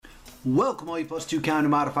Welcome, all you Plus 2 Comedy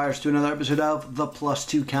modifiers, to another episode of the Plus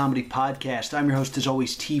 2 Comedy Podcast. I'm your host, as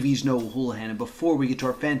always, TV's Noah Houlihan. And before we get to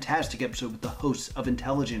our fantastic episode with the hosts of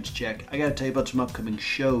Intelligence Check, I got to tell you about some upcoming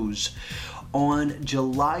shows. On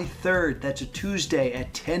July 3rd, that's a Tuesday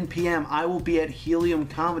at 10 p.m., I will be at Helium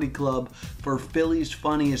Comedy Club for Philly's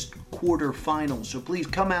Funniest quarterfinals. So please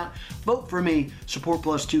come out, vote for me, support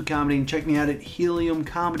Plus 2 Comedy, and check me out at Helium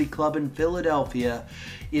Comedy Club in Philadelphia.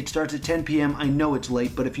 It starts at 10 p.m. I know it's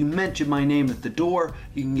late, but if you mention my name at the door,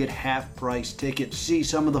 you can get half-price tickets. See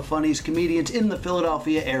some of the funniest comedians in the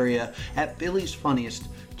Philadelphia area at Philly's Funniest,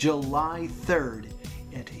 July 3rd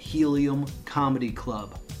at Helium Comedy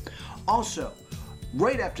Club. Also,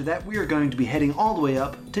 right after that, we are going to be heading all the way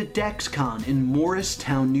up to DexCon in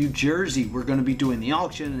Morristown, New Jersey. We're going to be doing the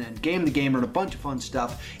auction and Game the Gamer and a bunch of fun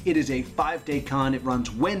stuff. It is a 5-day con. It runs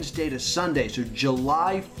Wednesday to Sunday, so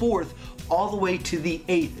July 4th all the way to the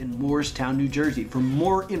 8th in Morristown, New Jersey. For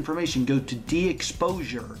more information, go to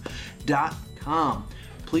dexposure.com.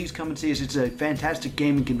 Please come and see us. It's a fantastic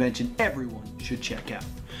gaming convention everyone should check out.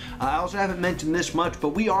 I also haven't mentioned this much, but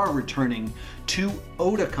we are returning to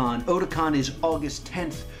Otakon. Otakon is August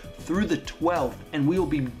 10th through the 12th, and we will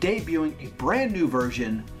be debuting a brand new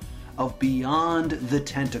version of Beyond the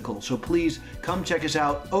Tentacle. So please come check us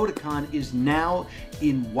out. Otakon is now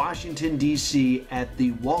in Washington, D.C. at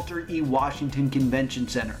the Walter E. Washington Convention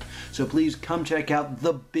Center. So please come check out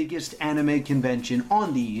the biggest anime convention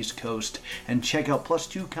on the East Coast and check out Plus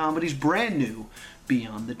 2 Comedy's brand new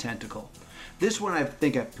Beyond the Tentacle. This one I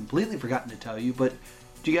think I've completely forgotten to tell you, but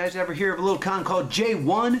do you guys ever hear of a little con called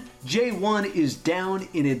J1? J1 is down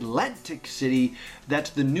in Atlantic City.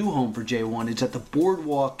 That's the new home for J1. It's at the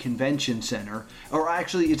Boardwalk Convention Center. Or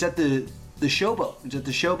actually, it's at the Showboat. It's at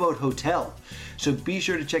the Showboat Hotel. So be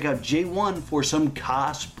sure to check out J1 for some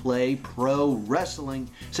cosplay pro wrestling,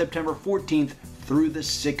 September 14th through the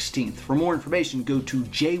 16th. For more information, go to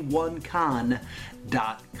j1con.com.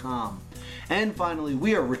 And finally,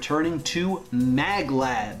 we are returning to Mag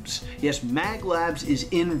Labs. Yes, Mag Labs is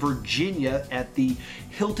in Virginia at the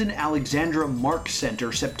Hilton Alexandra Mark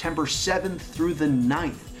Center, September 7th through the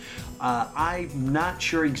 9th. I'm not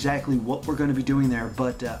sure exactly what we're going to be doing there,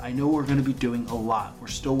 but I know we're going to be doing a lot. We're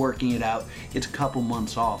still working it out. It's a couple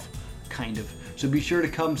months off, kind of. So be sure to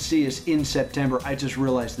come see us in September. I just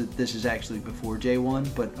realized that this is actually before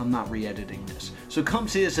J1, but I'm not re-editing this. So come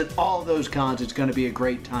see us at all those cons. It's going to be a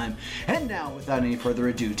great time. And now, without any further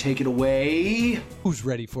ado, take it away. Who's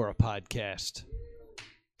ready for a podcast?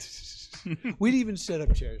 We'd even set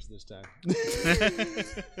up chairs this time.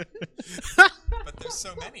 But there's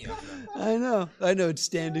so many of them. I know. It's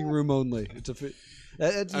standing room only. It's a. Take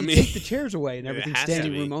the chairs away and everything's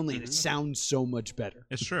standing room only, and it sounds so much better.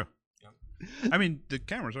 It's true. I mean, the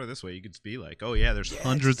cameras are this way. You could be like, oh, yeah, there's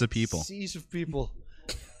hundreds of people. Seas of people.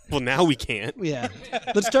 Well, now we can't. Yeah.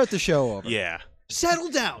 Let's start the show over. Yeah. Settle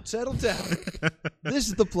down. This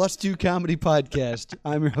is the Plus 2 Comedy Podcast.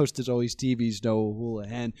 I'm your host, as always, TV's Noah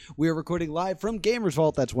Houlihan. We are recording live from Gamers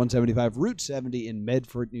Vault. That's 175 Route 70 in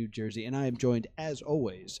Medford, New Jersey. And I am joined, as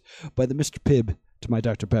always, by the Mr. Pibb to my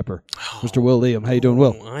Dr. Pepper, Mr. Will Liam. How you doing,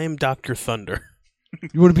 Will? I am Dr. Thunder.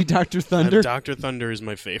 You want to be Dr. Thunder? Dr. Thunder is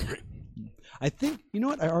my favorite. I think, you know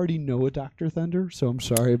what? I already know a Dr. Thunder, so I'm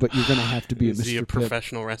sorry, but you're going to have to be a Mr. Is he a Pibb.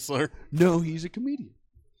 professional wrestler? No, he's a comedian.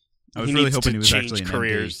 I was really hoping he was actually an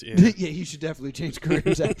careers. MD. Yeah, he should definitely change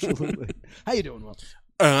careers, absolutely. How you doing, Will?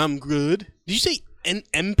 I'm good. Did you say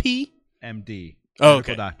MP? MD. Oh,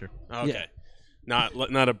 Medical okay. doctor. Okay. Yeah.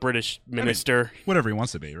 Not a British minister. Whatever he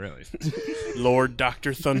wants to be, really. Lord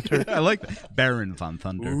Dr. Thunder. I like that. Baron Von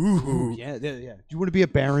Thunder. Ooh. Yeah. Do you want to be a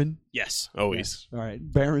Baron? Yes, always. All right,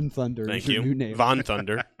 Baron Thunder Thank is your you. new name. Von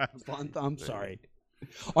Thunder. I'm sorry.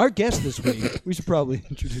 Our guests this week, we should probably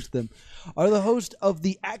introduce them, are the host of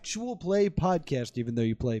the Actual Play podcast, even though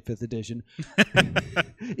you play 5th edition,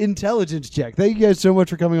 Intelligence Check. Thank you guys so much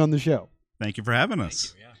for coming on the show. Thank you for having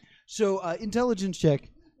us. Yeah. So, Intelligence Check,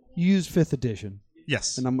 you use 5th edition,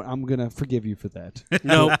 Yes. and I'm going to forgive you for that.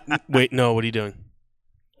 No, wait, no, what are you doing?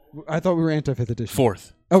 I thought we were anti-5th edition.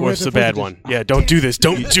 Fourth. Oh, we're Fourth's at the the bad fourth one. edition. Yeah, don't do this.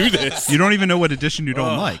 Don't do this. You don't even know what edition you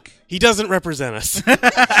don't like. He doesn't represent us.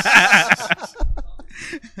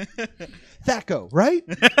 THACO, right?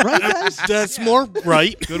 Right, guys? That's more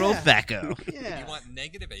right. Good old Thaco. Yeah. You want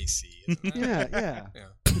negative AC, isn't it? Yeah. Yeah.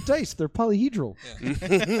 The dice, they're polyhedral.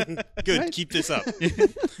 Good. Right? Keep this up.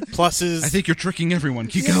 Pluses. I think you're tricking everyone.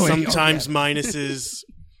 Keep going. Sometimes minuses.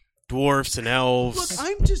 Dwarfs and elves. Look,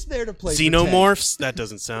 I'm just there to play Xenomorphs? That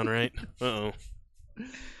doesn't sound right. Uh-oh.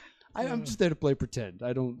 I'm just there to play pretend.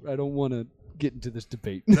 I don't want to get into this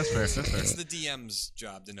debate. That's fair. That's fair. It's the DM's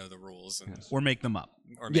job to know the rules and Or make them up.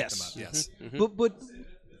 or make Yes. them up. Yes. But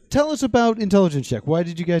tell us about Intelligence Check. Why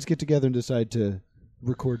did you guys get together and decide to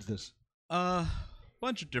record this?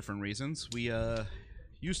 Bunch of different reasons. We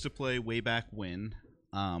used to play way back when.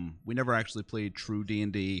 We never actually played true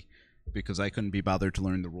D&D because I couldn't be bothered to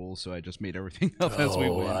learn the rules, so I just made everything up as we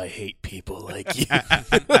went. I hate people like you.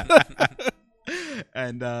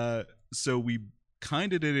 And so we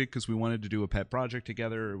kind of did it because we wanted to do a pet project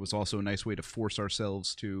together. It was also a nice way to force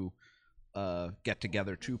ourselves to get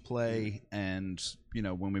together to play. And, you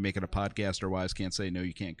know, when we make it a podcast, our wives can't say, no,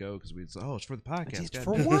 you can't go, because we'd say, oh, it's for the podcast. It's God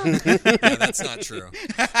for damn. work. Yeah, that's not true.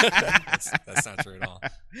 That's not true at all.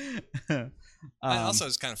 And also,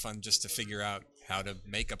 it's kind of fun just to figure out how to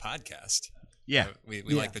make a podcast. Yeah. We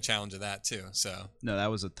Yeah. like the challenge of that, too. So No,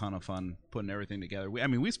 that was a ton of fun putting everything together.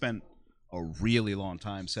 We spent a really long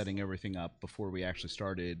time setting everything up before we actually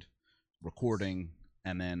started recording,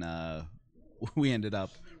 and then we ended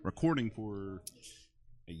up recording for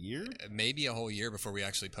a year. maybe a whole year before we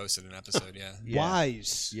actually posted an episode. Yeah.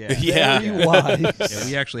 Wise. Yeah. Yeah. Very wise. Yeah,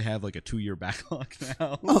 we actually have like a 2-year backlog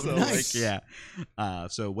now. Oh, so, nice. Like, yeah.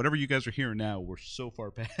 So whatever you guys are hearing now, we're so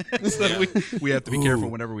far past that we have to be careful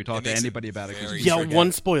whenever we talk It to makes it anybody about it. 'cause very we Yeah, forget.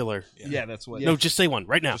 one spoiler. Yeah, that's what. No, just say one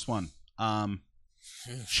right now. just one.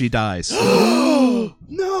 She dies.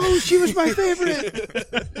 No, she was my favorite.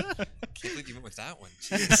 Can't believe you went with that one.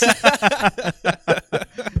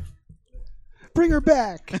 Bring her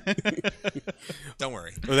back. Don't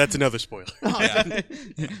worry. Oh, that's another spoiler. Yeah.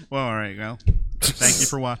 Well, all right. Well, thank you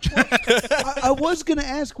for watching. I was going to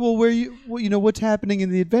ask, well, what's happening in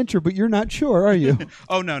the adventure, but you're not sure, are you?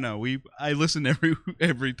 Oh no. I listen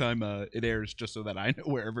every time it airs, just so that I know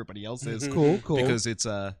where everybody else is. Cool. Because it's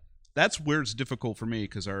that's where it's difficult for me,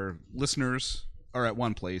 because our listeners are at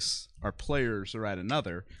one place, our players are at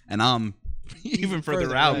another, and I'm even further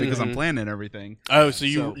further, out right. because I'm planning everything. Oh, so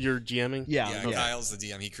you're GMing? Yeah, Kyle's the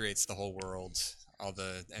DM. He creates the whole world, all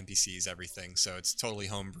the NPCs, everything. So it's totally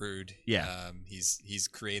homebrewed. Yeah. He's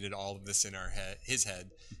created all of this in his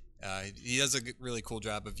head. He does a really cool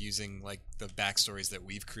job of using like the backstories that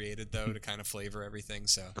we've created, though, to kind of flavor everything.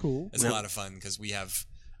 So Cool. it's a lot of fun because we have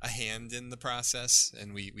a hand in the process,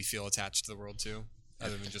 and we feel attached to the world too,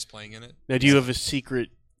 other than just playing in it. Now, do you have a secret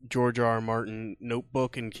George R. R. Martin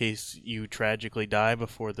notebook in case you tragically die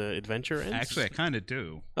before the adventure ends? Actually, I kind of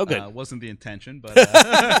do. Oh, good. Wasn't the intention, but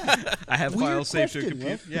I have Weird files saved to a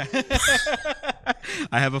question, computer. Yeah.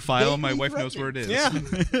 I have a file, and my Vaguely wife knows where it is. Yeah.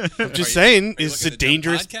 I'm just Are saying, you is looking it to jump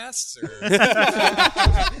dangerous? podcasts?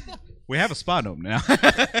 Or? We have a spot open now.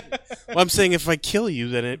 Well, I'm saying if I kill you,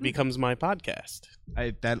 then it becomes my podcast.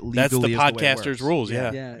 That legally That's the is way it podcaster's works. rules,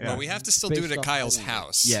 Yeah. But we have to still do it Based at off Kyle's the-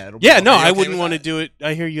 house. Yeah. it'll Yeah, be- no, Are you I okay wouldn't with want to that? do it.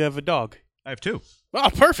 I hear you have a dog. I have 2. Oh,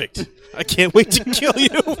 perfect. I can't wait to kill you.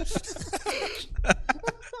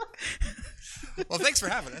 Well, thanks for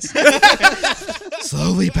having us.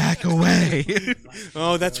 Slowly back away.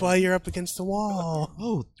 Oh, that's why you're up against the wall.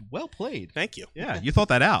 Oh, well played. Thank you. Yeah, you thought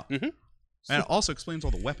that out. Mhm. And it also explains all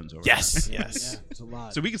the weapons over Yes, there. yes. It's a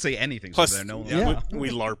lot. So we can say anything. Plus, so there, no one Yeah. we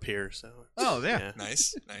LARP here, so. Oh, yeah. Yeah.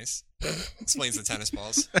 Nice. Explains the tennis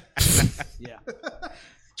balls. yeah.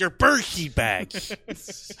 Your Berkey bag.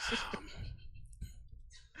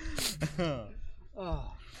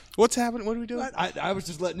 What's happening? What are we doing? I was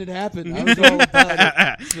just letting it happen. I was all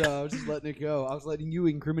about it. So I was just letting it go. I was letting you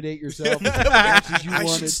incriminate yourself as much as you I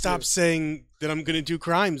wanted should stop to. saying that I'm going to do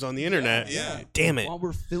crimes on the internet. Yeah. Damn it. While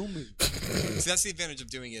we're filming. See, that's the advantage of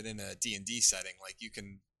doing it in a D&D setting. Like, you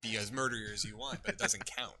can be as murdery as you want, but it doesn't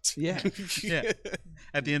count. Yeah. Yeah.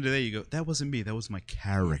 At the end of the day, you go, that wasn't me. That was my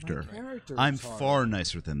character. Character I'm is hard. far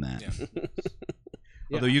nicer than that. Yeah.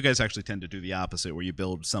 Although you guys actually tend to do the opposite, where you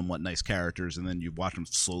build somewhat nice characters and then you watch them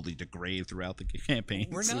slowly degrade throughout the campaign.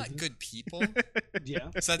 We're not good people, Yeah.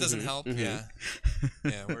 so that doesn't help. Yeah.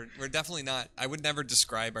 We're definitely not. I would never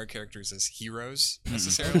describe our characters as heroes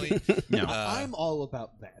necessarily. No. I'm all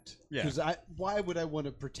about that. Yeah. Because why would I want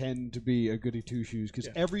to pretend to be a goody two shoes? Because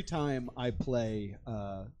every time I play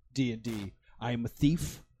D&D, I am a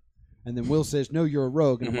thief. And then Will says, "No, you're a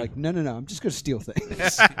rogue," and I'm like, "No, I'm just going to steal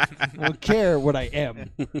things. I don't care what I am.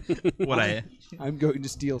 I'm going to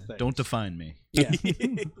steal things." Don't define me. Yeah.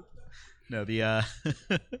 No, the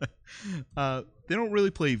they don't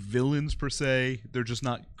really play villains per se. They're just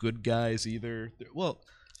not good guys either. Well,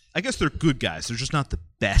 I guess they're good guys. They're just not the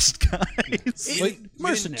best guys. Like We didn't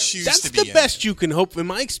mercenaries. choose That's to be the best you can hope. In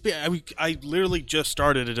my experience, I literally just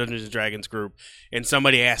started a Dungeons & Dragons group, and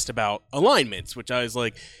somebody asked about alignments, which I was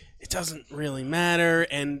like, it doesn't really matter.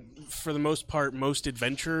 And for the most part, most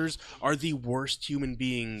adventurers are the worst human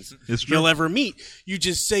beings It's true. you'll ever meet. You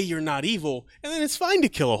just say you're not evil, and then it's fine to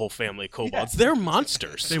kill a whole family of kobolds. They're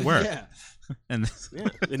monsters. They were. Yeah. And Yeah.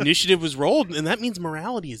 Initiative was rolled, and that means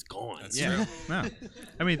morality is gone. That's yeah, true. no.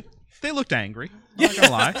 I mean, they looked angry. I'm not gonna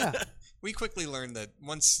lie. We quickly learned that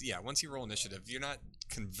once you roll initiative, you're not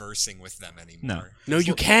conversing with them anymore. No. No,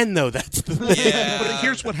 you can though. That's the Yeah. But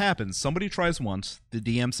here's what happens: somebody tries once, the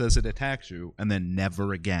DM says it attacks you, and then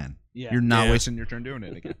never again. Yeah. You're not Yeah. wasting your turn doing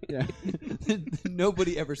it again. Yeah.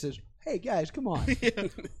 Nobody ever says, "Hey guys, come on."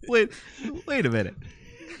 Wait a minute.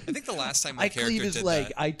 I think the last time my I character cleave his did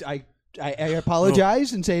leg. that, I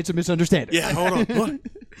apologize and say it's a misunderstanding. Yeah, hold on. What?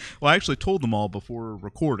 Well, I actually told them all before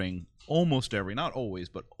recording. Almost every, not always,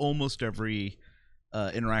 but almost every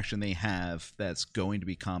interaction they have that's going to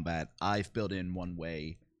be combat, I've built in one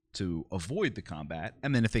way to avoid the combat,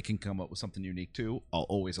 and then if they can come up with something unique too, I'll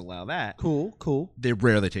always allow that. Cool. They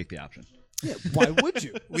rarely take the option. Yeah, why would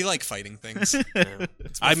you? we like fighting things. Yeah.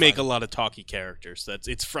 It's I more make a fun. lot of talky characters.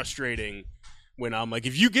 It's frustrating when I'm like,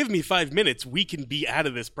 if you give me 5 minutes, we can be out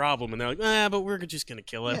of this problem. And they're like, but we're just gonna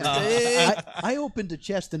kill it. I opened a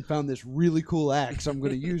chest and found this really cool axe. I'm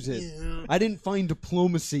going to use it. Yeah. I didn't find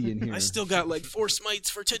diplomacy in here. I still got like 4 smites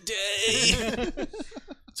for today.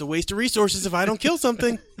 It's a waste of resources if I don't kill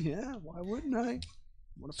something. Yeah, why wouldn't I?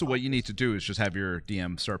 So what you need to do is just have your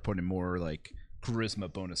DM start putting more like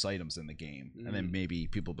charisma bonus items in the game, and then maybe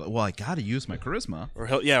people, well, I got to use my charisma. Or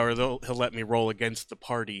he'll let me roll against the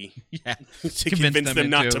party Yeah, to convince them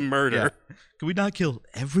not to murder. Yeah. Can we not kill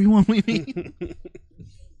everyone we meet?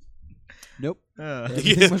 Nope. Uh,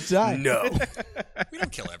 Everything must die. No. We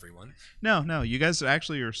don't kill everyone. no, you guys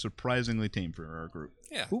actually are surprisingly tame for our group.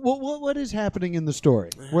 Yeah. What is happening in the story?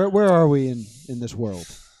 Where are we in this world?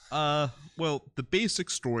 Well, the basic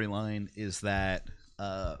storyline is that,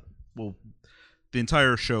 the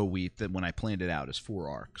entire show when I planned it out is 4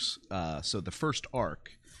 arcs. So the first arc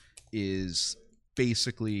is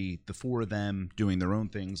basically the 4 of them doing their own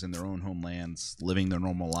things in their own homelands, living their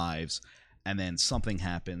normal lives, and then something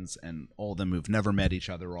happens, and all of them who've never met each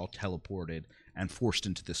other are all teleported and forced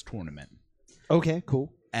into this tournament. Okay,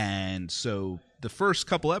 cool. And so the first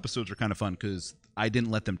couple episodes are kind of fun because I didn't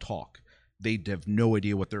let them talk. They have no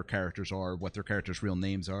idea what their characters are, what their characters' real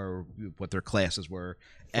names are, what their classes were.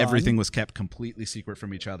 Fun. Everything was kept completely secret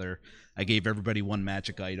from each other. I gave everybody one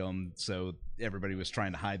magic item, so everybody was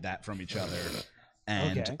trying to hide that from each other.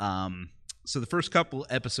 And Okay. So the first couple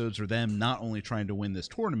episodes are them not only trying to win this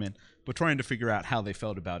tournament, but trying to figure out how they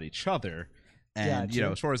felt about each other. And, Gotcha.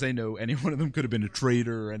 as far as they know, any one of them could have been a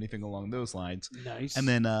traitor or anything along those lines. Nice. And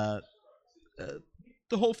then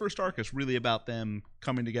the whole first arc is really about them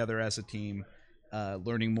coming together as a team,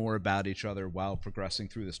 learning more about each other while progressing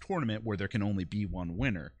through this tournament where there can only be one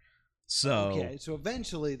winner. So, okay, so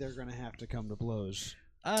eventually they're going to have to come to blows.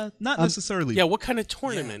 not necessarily. Yeah, what kind of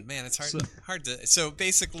tournament? Yeah, man, it's hard to. So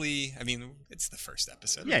basically, I mean, it's the first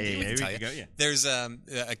episode. Yeah, we can tell you. go, yeah. There's a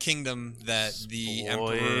kingdom that the emperor.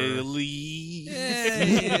 Oily.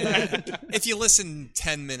 If you listen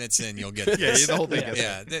 10 minutes in, you'll get Yeah, this. the whole thing.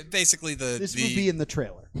 Yeah, basically This would be in the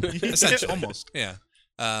trailer. essentially Almost. Yeah.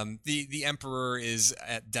 The emperor is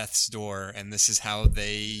at death's door, and this is how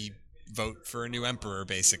they vote for a new emperor,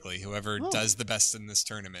 basically, whoever does the best in this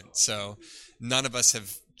tournament. So none of us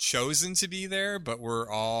have chosen to be there, but we're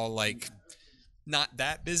all like not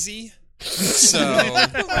that busy. So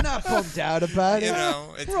We're not bummed out about it.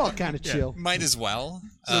 it's, We're all kind of chill. might as well.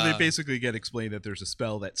 So they basically get explained that there's a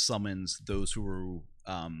spell that summons those who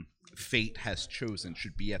fate has chosen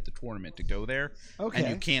should be at the tournament to go there. Okay. And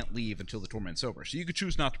you can't leave until the tournament's over. So you could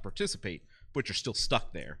choose not to participate, but you're still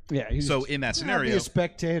stuck there. Yeah. So in that I'll be scenario, a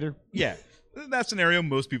spectator. yeah, that scenario,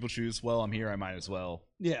 most people choose, well, I'm here, I might as well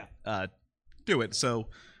Yeah. do it. So,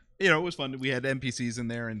 it was fun. We had NPCs in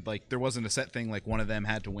there, and like there wasn't a set thing like one of them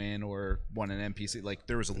had to win or one an NPC. Like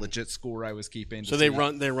there was a legit score I was keeping. So they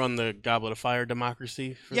run the Goblet of Fire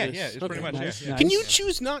democracy for Yeah, this? yeah, it's pretty much Nice, yeah. nice. Can you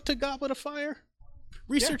choose not to Goblet of Fire?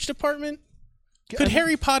 Research department? Could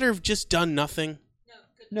Harry Potter have just done nothing?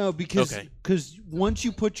 No, because Okay. once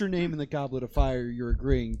you put your name in the Goblet of Fire, you're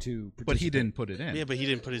agreeing to participate. But he didn't put it in. Yeah, but he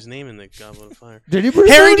didn't put his name in the Goblet of Fire. Did he put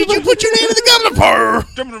Harry, did you put your name in the Goblet of Fire?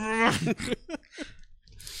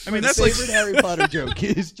 I mean, My that's like favorite Harry Potter joke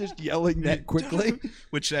is just yelling that quickly.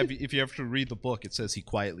 which if you have to read the book, it says he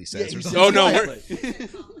quietly says. Yeah, or he something. Oh, no, quietly.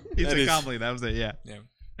 He's that a is- comedy. That was it. Yeah. Yeah.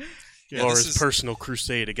 Laura's this is- personal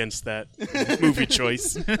crusade against that movie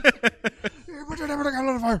choice.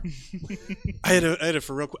 I had a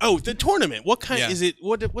for real. Oh, the tournament. What kind Yeah. is it?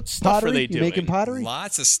 What stuff Pottery? are they You doing? making pottery?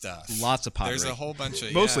 Lots of stuff. Lots of pottery. There's a whole bunch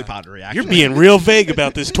of Mostly yeah. pottery. Actually, You're being real vague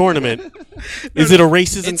about this tournament. Is it a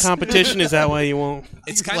racism It's- competition? Is that why you won't?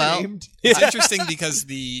 It's kind Well, of it's interesting because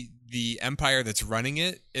the the empire that's running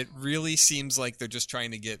it, it really seems like they're just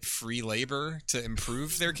trying to get free labor to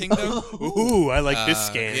improve their kingdom. Ooh, I like this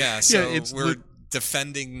scam. Yeah, so it's we're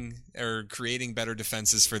defending or creating better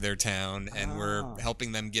defenses for their town, and we're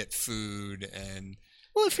helping them get food. And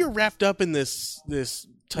Well, if you're wrapped up in this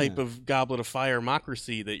type of Goblet of Fire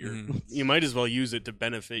democracy, that you might as well use it to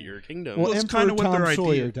benefit your kingdom. Well, it's Emperor kinda what Tom their idea-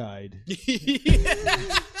 Sawyer died.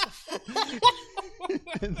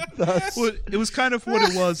 And thus, Well, it was kind of what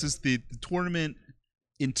it was. Is the tournament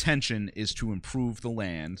intention is to improve the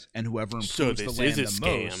land, and whoever improves So the this land is a the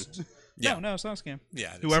scam. most. Yeah. No, it's not a scam.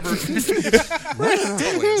 yeah, it is. Whoever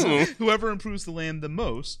Totally is. whoever improves the land the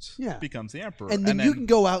most Yeah. becomes the emperor. and then you can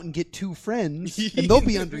go out and get 2 friends, and they'll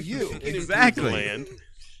be under you. Exactly. Land.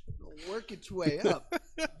 It'll work its way up.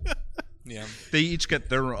 Yeah, They each get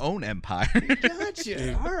their own empire.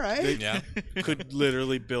 Gotcha. All right. yeah. Could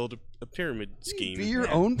literally build a pyramid scheme. Be your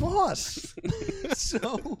own boss.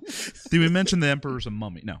 So, Did we mention the emperor's a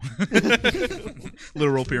mummy? No.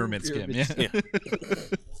 Literal pyramid scheme. Yeah.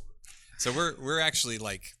 So we're actually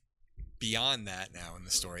like beyond that now in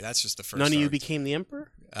the story. That's just the first. None of you arc. became the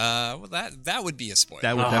emperor? Well, that would be a spoiler.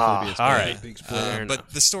 That would definitely be a spoiler. All right. big Fair But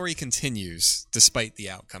enough. the story continues despite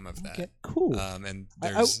the outcome of that. okay, cool. And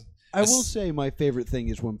I there's will say my favorite thing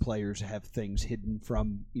is when players have things hidden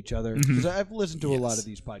from each other. Mm-hmm. Because I've listened to a lot Yes. of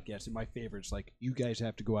these podcasts, and my favorite's like, you guys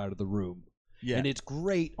have to go out of the room. Yeah. And it's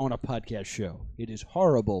great on a podcast show. It is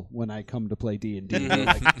horrible when I come to play D&D.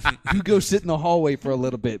 You go sit in the hallway for a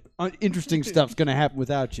little bit. Interesting stuff's going to happen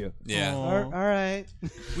without you. yeah. All right.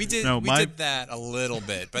 We did No, we my- did that a little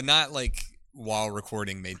bit, but not like while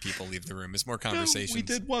recording made people leave the room. It's more conversations. We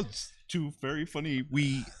did once. 2 very funny.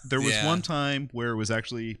 There was Yeah. one time where it was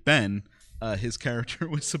actually Ben. His character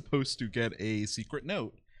was supposed to get a secret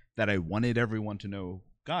note that I wanted everyone to know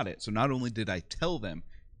got it. So not only did I tell them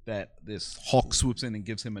that this hawk swoops in and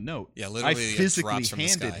gives him a note, Yeah, I literally it physically drops from the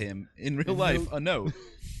handed sky. him in real life a note.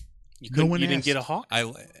 You, no one you didn't asked. get a hawk?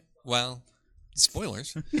 Well,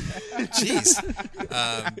 spoilers. Jeez.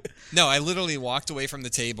 No, I literally walked away from the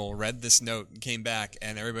table, read this note, and came back,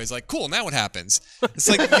 and everybody's like, "Cool, now what happens?" It's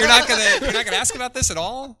like you're not gonna ask about this at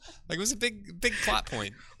all. Like it was a big plot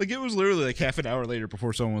point. Like it was literally like half an hour later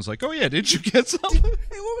before someone was like, "Oh yeah, did you get something?" Hey, what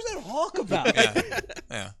was that hawk about?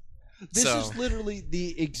 Yeah. This So- is literally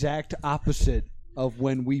the exact opposite of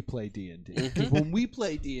when we play D&D. Because when we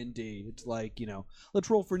play D&D, it's like, let's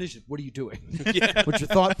roll for initiative. What are you doing? What's your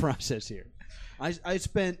thought process here?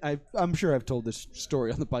 I'm sure I've told this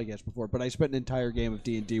story on the podcast before, but I spent an entire game of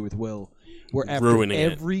D&D with Will where after Ruining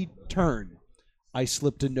it. every turn, I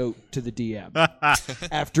slipped a note to the DM.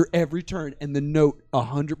 After every turn, and the note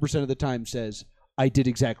 100% of the time says, I did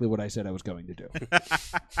exactly what I said I was going to do.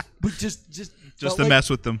 But just felt to like- mess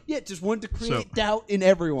with them. Yeah, just wanted to create So- doubt in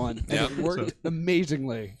everyone, and Yeah. it worked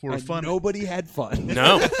amazingly. For a and fun- nobody had fun.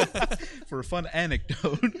 No. For a fun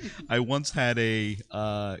anecdote, I once had a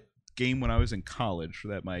game when I was in college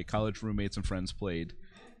that my college roommates and friends played,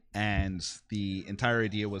 and the entire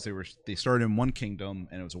idea was they started in one kingdom,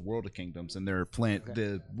 and it was a world of kingdoms, and their plan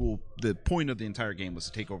the point of the entire game was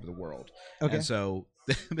to take over the world. Okay. And so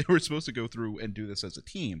they were supposed to go through and do this as a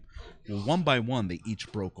team. Well, one by one, they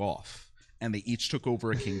each broke off. And they each took over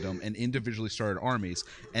a kingdom and individually started armies.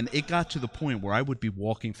 And it got to the point where I would be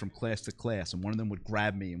walking from class to class, and one of them would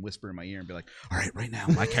grab me and whisper in my ear and be like, "All right, right now,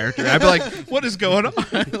 my character." I'd be like, "What is going on?"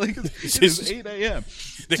 Like, it's 8 a.m.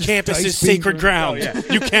 The campus dice is being sacred thrown. ground.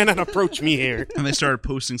 You cannot approach me here. And they started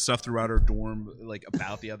posting stuff throughout our dorm, like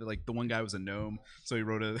about the other. Like the one guy was a gnome, so he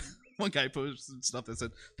wrote a. One guy posted stuff that said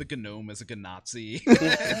the gnome is a Ganazi.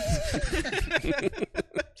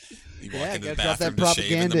 You walk into the gotta drop that bathroom to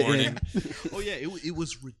shave in the propaganda morning. Oh yeah, it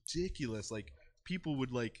was ridiculous. Like people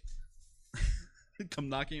would like come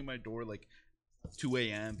knocking at my door like 2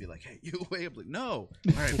 a.m. Be like, "Hey, you awake?" I'm like, "No."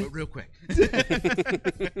 All right, but real quick.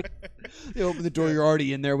 You open the door, you're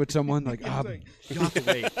already in there with someone. Like, You have to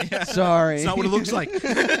wait. Yeah. sorry. It's not what it looks like.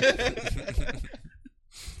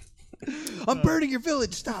 I'm burning your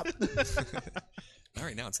village. Stop. All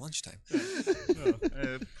right, now it's lunchtime.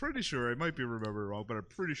 Pretty sure I might be remembering wrong, but I'm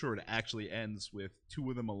pretty sure it actually ends with 2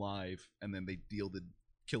 of them alive, and then they deal the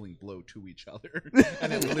killing blow to each other,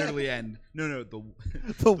 and then literally end. No,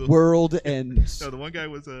 The world ends. no, the one guy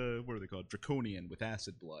was what are they called? Draconian with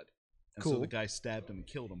acid blood, and so Cool. the guy stabbed him and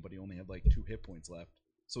killed him, but he only had like 2 hit points left,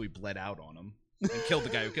 so he bled out on him and killed the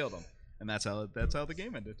guy who killed him, and that's how the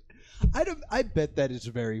game ended. I bet that is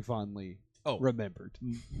very fondly remembered.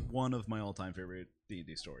 One of my all-time favorite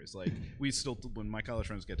D&D stories. Like we still, when my college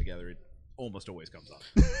friends get together, it almost always comes up.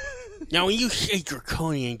 Now, when you say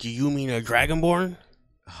draconian, do you mean a dragonborn?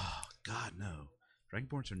 Oh God, no.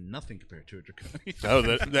 Dragonborns are nothing compared to a Draconian. Oh,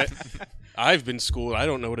 that I've been schooled. I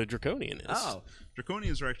don't know what a Draconian is. Oh,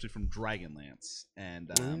 Draconians are actually from Dragonlance, and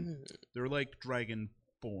they're like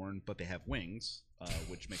Dragonborn, but they have wings,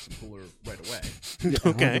 which makes them cooler right away.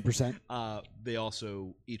 Okay. 100%. They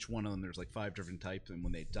also, each one of them, there's like 5 different types, and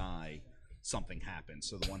when they die, something happens.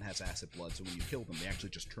 So the one has acid blood, so when you kill them, they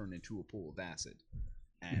actually just turn into a pool of acid.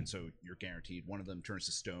 And so you're guaranteed. One of them turns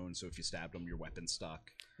to stone, so if you stabbed them, your weapon's stuck.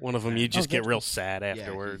 One of them, you just get real sad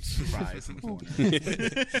afterwards. Yeah, he cries in the corner.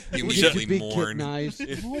 You immediately Big mourn. kid nice.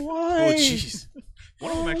 Oh, jeez.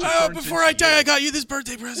 One of them actually turns Before into I die, you. I got you this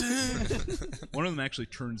birthday present. One of them actually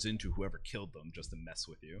turns into whoever killed them just to mess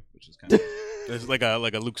with you, which is kind of... It's like a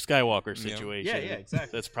Luke Skywalker situation. Yeah, exactly.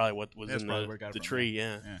 That's probably what was That's in probably where it got the it from, tree.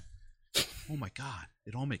 Yeah. Oh my god,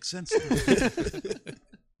 it all makes sense.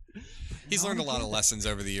 He's learned a lot of lessons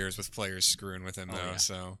over the years with players screwing with him, though. Yeah.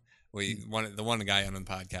 So the one guy on the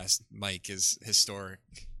podcast, Mike, is historic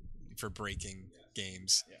for breaking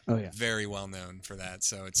games. Oh, yeah. Very well known for that.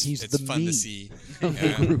 So it's He's it's the fun to meat see. of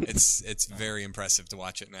the group. It's very impressive to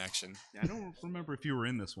watch it in action. I don't remember if you were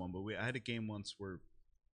in this one, but I had a game once where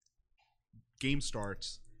game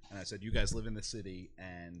starts, and I said, you guys live in the city,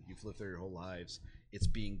 and you've lived there your whole lives. It's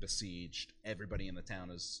being besieged. Everybody in the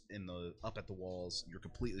town is up at the walls. You're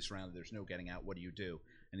completely surrounded. There's no getting out. What do you do?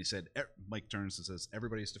 And he said, Mike turns and says,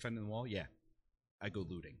 everybody's defending the wall? Yeah. I go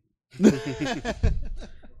looting.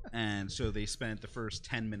 And so they spent the first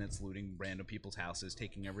 10 minutes looting random people's houses,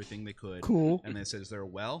 taking everything they could. Cool. And they said, is there a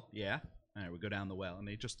well? Yeah. All right, we go down the well. And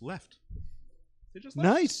they just left. They just left.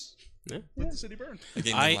 Nice. Let the city burn. The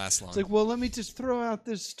game didn't last long. It's like, well, let me just throw out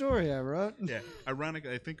this story I wrote. Yeah.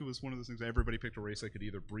 Ironically, I think it was one of those things that everybody picked a race that could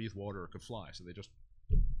either breathe water or could fly. So they just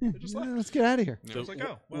left. Let's get out of here. I was like,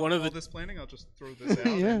 oh, well, one of all the- this planning, I'll just throw this out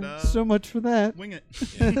Yeah, and so much for that. wing it.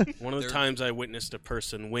 One of the times I witnessed a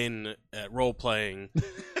person win at role playing.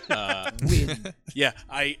 Win. Yeah,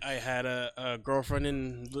 I had a girlfriend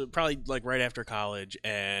in probably like right after college,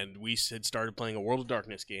 and we had started playing a World of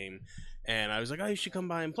Darkness game. And I was like, oh, you should come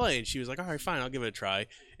by and play. And she was like, all right, fine, I'll give it a try.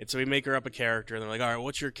 And so we make her up a character, and they're like, all right,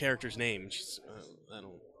 what's your character's name? And she's,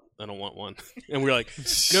 I don't want one. And we're like,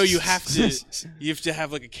 no, you have to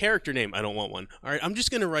have like a character name. I don't want one. All right, I'm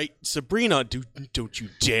just gonna write Sabrina. Don't you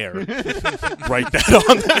dare write that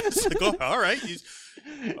on that. It's like, oh, all right.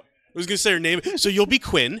 I was gonna say her name. So you'll be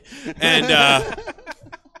Quinn, and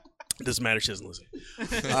it doesn't matter. She doesn't listen.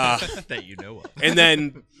 That you know of. And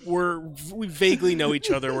then we vaguely know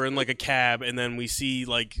each other. We're in like a cab, and then we see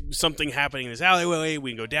like something happening in this alleyway.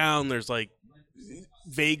 We can go down. There's like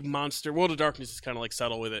vague monster. World of Darkness is kind of like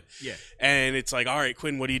subtle with it. Yeah. And it's like, all right,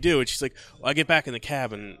 Quinn, what do you do? And she's like, well, I get back in the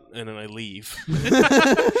cab and then I leave.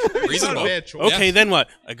 Reasonable. bad choice. Okay, then what?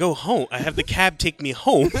 I go home. I have the cab take me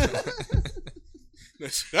home.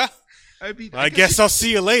 I guess I'll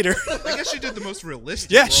see you later. I guess she did the most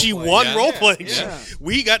realistic. Yeah, she role-play. won Yeah. role-playing. Yeah.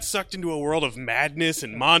 We got sucked into a world of madness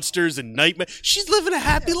and monsters and nightmare. She's living a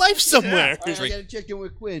happy life somewhere. All right, I gotta check in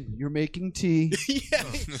with Quinn. You're making tea. Yeah.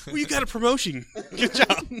 Well, you got a promotion. Good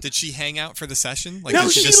job. Did she hang out for the session? Like, No,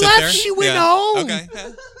 did she just sit left. there? She went Yeah. home. Okay.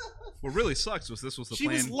 Yeah. What really sucks was this was the She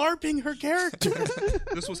plan. was LARPing her character.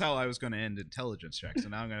 This was how I was going to end intelligence checks, so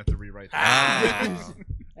now I'm going to have to rewrite that. Ah.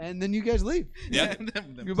 And then you guys leave. Yeah. And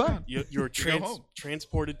then Goodbye. You're go home.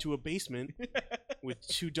 transported to a basement with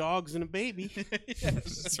 2 dogs and a baby.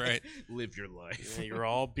 That's right. Live your life. Yeah, you're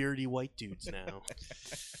all beardy white dudes now.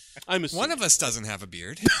 I'm assuming. One of us doesn't have a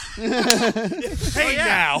beard. Hey,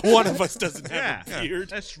 now one of us doesn't have Yeah. a beard.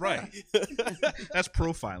 That's right. That's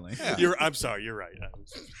profiling. I'm sorry. You're right.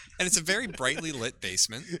 And it's a very brightly lit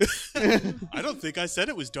basement. I don't think I said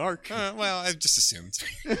it was dark. Well, I just assumed.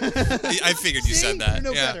 I figured you said that. You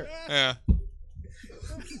know yeah. better. Yeah.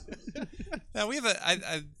 Now we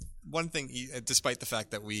have one thing, despite the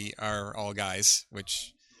fact that we are all guys,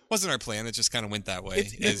 which wasn't our plan. It just kind of went that way.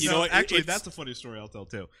 You know what, actually, it's- that's a funny story I'll tell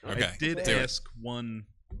too. Okay. I did Do it. ask one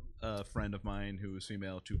friend of mine who was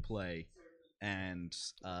female to play, and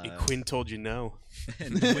Quinn told you no.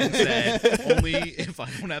 and Quinn said, "Only if I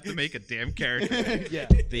don't have to make a damn character." Yeah.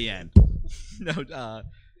 The end. No,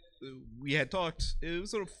 we had talked. It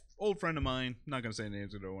was an old friend of mine. I'm not gonna say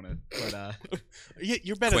names. I don't want to. But Yeah,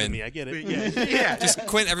 you're better Quinn. than me. I get it. yeah. Just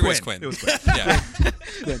Quinn. Everybody's Quinn. It was Quinn. Yeah.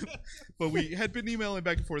 But we had been emailing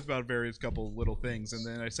back and forth about various couple little things, and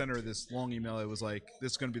then I sent her this long email. It was like,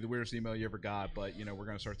 "This is going to be the weirdest email you ever got, but we're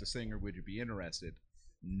going to start this thing, or would you be interested?"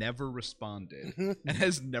 Never responded, and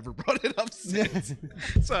has never brought it up since.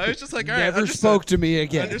 So I was just like, "All right, Never understood." spoke to me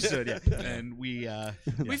again. Understood, yeah. And we,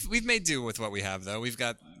 We've made do with what we have, though. We've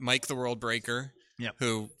got Mike the World Breaker. Yep.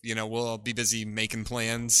 who will be busy making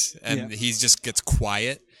plans, and he just gets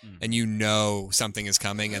quiet, and something is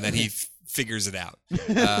coming, and then he figures it out.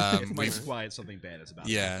 If Mike's quiet, something bad is about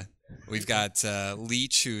to happen. We've got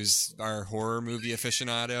Leech, who's our horror movie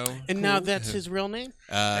aficionado. And now that's his real name?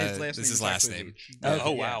 This is his last name.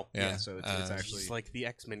 Oh, wow. Yeah. So it's actually It's like the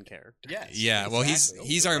X-Men character. yes. Yeah, well,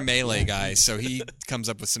 he's our melee guy, so he comes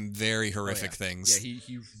up with some very horrific things. Yeah,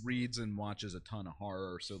 he reads and watches a ton of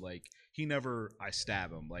horror, so like he never I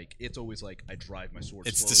stab him. Like it's always like I drive my sword.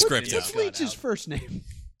 It's slowly descriptive. What's into his Leech's gut first name?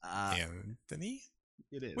 out. Anthony?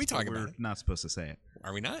 It is. We talk but about we're it. not supposed to say it.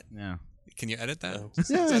 Are we not? Yeah, Can you edit that? No.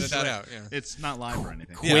 Yeah, Edit that out. Yeah. it's not live or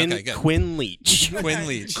anything. Yeah, okay, good. Quinn Leach. Quinn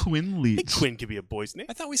Leech. Quinn Leach. Quinn could be a boy's name.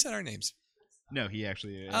 I thought we said our names. No, he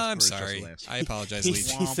actually. I'm asked for it just sorry. last. I apologize, He,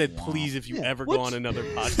 Leech. he said, Womp, please, if you Yeah. ever go What's- on another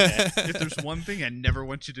podcast. If there's one thing I never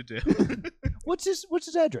want you to do. What's his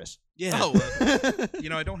address? Yeah.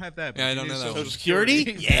 I don't have that. but Yeah, I you don't need know that Social one.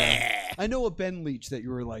 Security? Yeah. I know a Ben Leach that you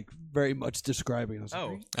were like very much describing. I was like,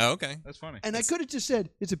 Oh, Oh, okay. that's funny. and I could have just said,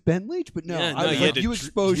 "Is it Ben Leach?" But no, Yeah, I no, was you like, had to "You tr-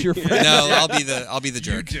 expose your friend." No, I'll be the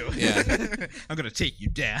jerk. You do. Yeah, I'm gonna take you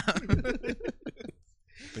down. but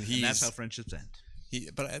And that's how friendships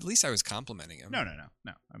end. But at least I was complimenting him. No.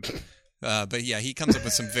 I'm But yeah, he comes up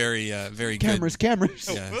with some very very Cameras. good.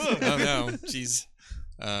 Yeah. Oh no, jeez.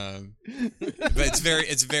 But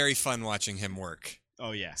it's very fun watching him work.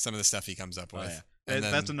 Oh yeah. Some of the stuff he comes up with. Oh, yeah. And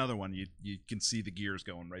then- That's another one. You can see the gears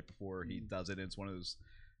going right before he does it. It's one of those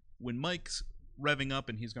when Mike's revving up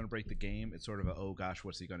and he's going to break the game. It's sort of a oh gosh,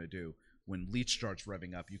 what's he going to do? When Leech starts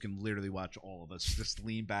revving up, you can literally watch all of us just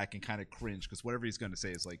lean back and kind of cringe because whatever he's going to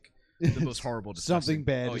say is like the most horrible. Something disgusting-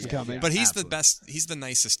 bad Oh, is yeah, coming. yeah, But he's absolutely. the best. He's the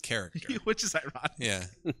nicest character. Which is ironic. Yeah.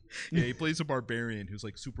 Yeah, he plays a barbarian who's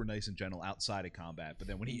like super nice and gentle outside of combat, but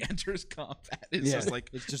then when he enters combat, it's yeah, just like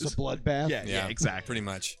it's just a bloodbath. yeah, exactly, Pretty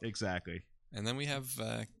much. exactly. And then we have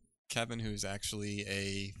Kevin, who's actually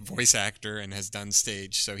a voice actor and has done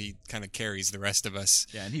stage, so he kind of carries the rest of us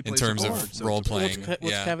Yeah, and he in plays terms a of bard, so role it's a- playing. What's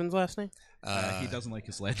yeah. Kevin's last name? He doesn't like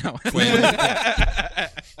his lead now. Quinn.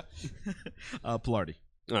 Pilardi.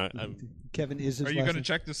 Kevin is his Are you last going to name?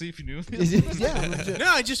 check to see if you knew? Is it? Yeah. I'm legit. No,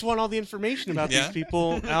 I just want all the information about Yeah? these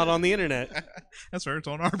people out on the internet. That's fair. It's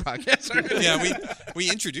on our podcast. Yeah, we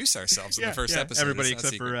introduce ourselves in the first episode. Everybody It's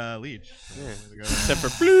not except secret. for Leech. Except for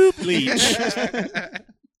Bloop Leach.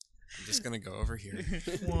 I'm just gonna go over here.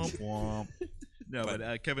 Womp womp. No,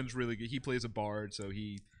 but Kevin's really good. He plays a bard, so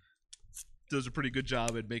he does a pretty good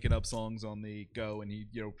job at making up songs on the go, and he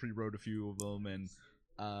pre-wrote a few of them, and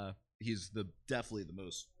he's definitely the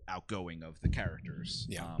most outgoing of the characters.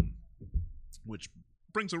 Yeah. Which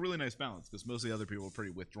brings a really nice balance because most of the other people are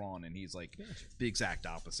pretty withdrawn, and he's like the exact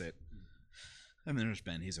opposite. And then there's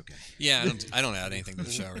Ben. He's okay. Yeah, I don't add anything to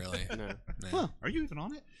the show really. No. No. Are you even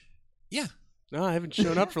on it? Yeah. No, I haven't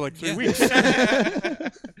shown up for like 3 Yeah. weeks.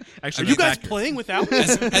 Actually, Are you guys accurate. playing without me?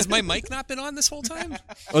 Has my mic not been on this whole time?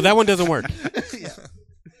 Oh, that one doesn't work. Yeah.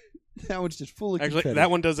 That one's just full of Actually, confetti. that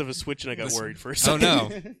one does have a switch, and I got Listen. worried for a Oh second. no,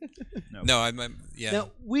 No. no. I'm yeah.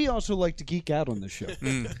 Now we also like to geek out on this show,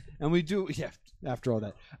 Mm. and we do. Yeah. After all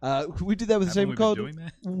that, we did that with the Haven't segment we been called doing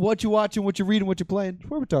that? "What You Watching, What You Reading, What You Playing,"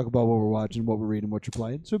 where we talk about what we're watching, what we're reading, what you're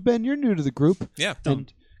playing. So Ben, you're new to the group, Yeah.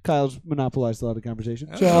 and Kyle's monopolized a lot of conversation.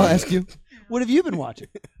 So I'll ask you, what have you been watching?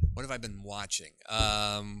 What have I been watching?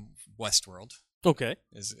 Westworld Okay.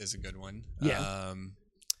 is a good one. Yeah.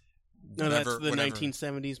 No, whatever- that's the whatever-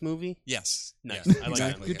 1970s movie. Yes. Nice. Yes, I like that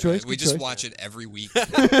exactly. one. Good choice, We good just choice. watch it every week.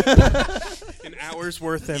 An hour's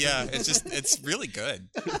worth every Yeah, it's really good.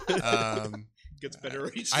 Gets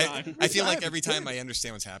better each I feel like every time I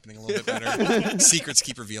understand what's happening a little bit better. Secrets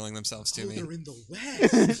keep revealing themselves to me. in the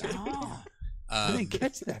West. I didn't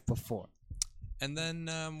catch that before. And then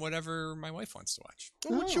whatever my wife wants to watch.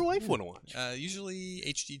 Well, what's your wife want to watch? Usually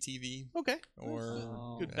HGTV Okay.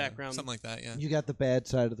 or Good background. something like that. Yeah. You got the bad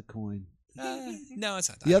side of the coin. No, it's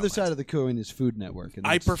not. The other side of the coin is Food Network. And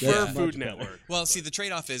I that's prefer much Food better. Network. Well, see, the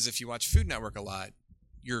trade-off is if you watch Food Network a lot,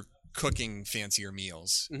 you're cooking fancier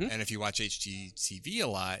meals, Mhm. and if you watch HGTV a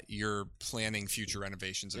lot, you're planning future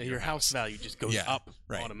renovations of Your house value just goes Yeah, up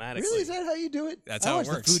right. automatically. Really? Is that how you do it? That's I how it watch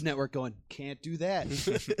works. The Food Network going, can't do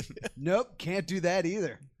that. Nope, can't do that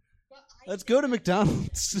either. Let's go to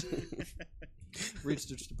McDonald's.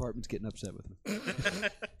 Research department's getting upset with me.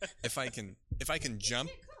 If I can jump.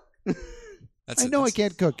 I know I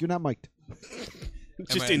can't cook. You're not mic'd.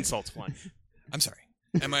 Just I- insults flying. I'm sorry.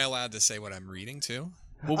 Am I allowed to say what I'm reading too?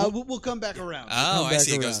 We'll come back around. Oh, I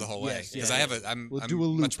see. It goes the whole way Yes, because yeah. I have I'm We'll I'm do a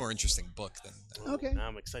loop. much more interesting book than. Okay. Now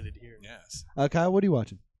I'm excited to hear it. Yes. Kyle, what are you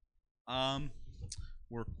watching?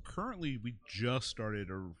 We just started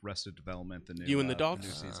Arrested Development. The new You and the new dogs?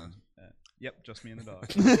 season. Yep, just me and the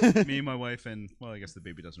dog. Me, my wife, and, well, I guess the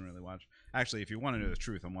baby doesn't really watch. Actually, if you want to know the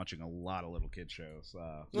truth, I'm watching a lot of little kid shows.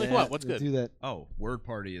 Like what? What's good? Do that. Oh, Word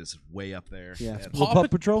Party is way up there. Yeah. Yeah, Paw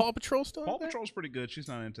Patrol? Paw Patrol still Paw out there? Patrol's pretty good. She's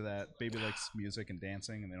not into that. Baby likes music and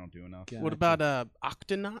dancing, and they don't do enough. Yeah. What about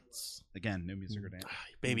Octonauts? Again, no music or dance.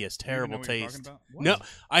 Baby has You don't terrible know what you're taste. talking about? No,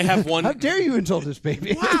 I have one. How dare you insult this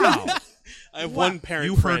baby? Wow. I have one parent.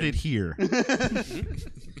 You friend. heard it here.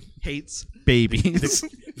 Hates babies.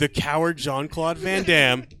 The coward Jean-Claude Van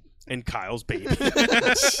Damme and Kyle's baby.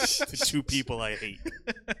 The two people I hate.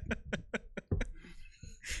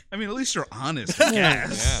 I mean, at least you're honest. Yeah.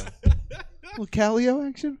 Well, Calio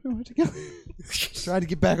action? Try to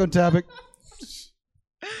get back on topic.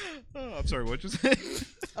 Oh, I'm sorry, what'd you say?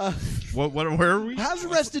 Uh, Where are we? How's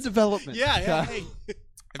Arrested Development? Yeah. Have you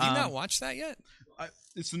not watched that yet?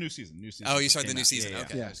 It's the new season. Oh, you just started the came new out. season. Yeah, yeah.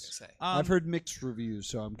 Okay. Yeah. I was gonna say. I've heard mixed reviews,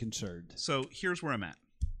 so I'm concerned. So here's where I'm at.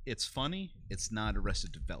 It's funny. It's not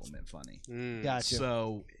Arrested Development funny. Gotcha.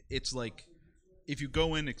 So it's like if you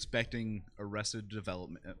go in expecting Arrested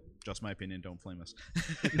Development, just my opinion, don't flame us.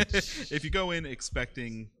 If you go in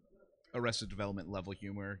expecting Arrested Development level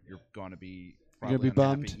humor, you're gonna be You're probably gonna be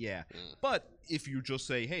unhappy. bummed? Yeah. But if you just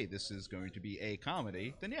say, "Hey, this is going to be a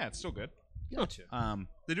comedy," then yeah, it's still good. Gotcha.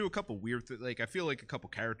 They do a couple weird like I feel like a couple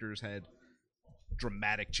characters had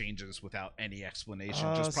dramatic changes without any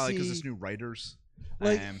explanation, just probably because see, it's new writers.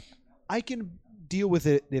 like, I can deal with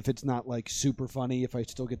it if it's not like super funny, if I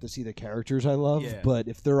still get to see the characters I love. Yeah. But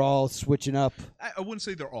if they're all switching up, I wouldn't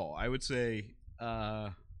say they're all. I would say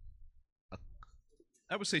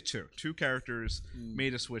two characters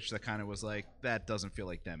made a switch that kind of was like that doesn't feel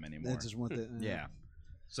like them anymore. I just want the Yeah.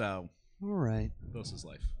 So All right. this is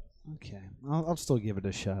life. Okay. I'll still give it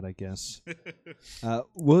a shot, I guess.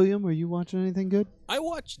 William, are you watching anything good? I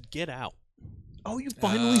watched Get Out. Oh, you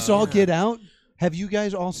finally saw Get Out? Have you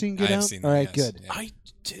guys all seen Get I've Out? seen all that, right, yes. good. Yeah. I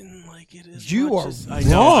didn't like it as You much are as I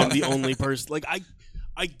know wrong. I'm the only person. Like I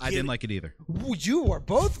I didn't like it either. Ooh, you are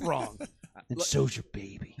both wrong. And so's your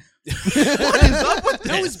baby.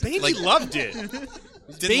 No, his baby Like- loved it.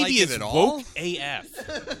 His Didn't baby like it is at all? woke AF.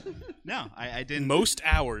 No, I didn't. Most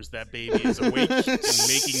hours that baby is awake and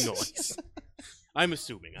making noise. I'm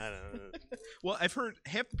assuming. I don't know. Well, I've heard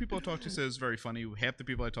half the people I talked to said it was very funny. Half the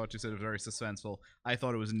people I talked to said it was very suspenseful. I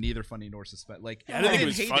thought it was neither funny nor suspense. Like I didn't think it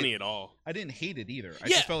was hate funny at all. I didn't hate it either. I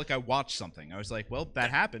Yeah. just felt like I watched something. I was like, well, that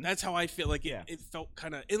happened. That's how I feel. Like Yeah. it felt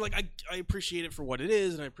kind of like I appreciate it for what it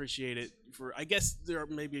is, and I appreciate it for. I guess there are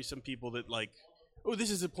maybe some people that like, oh,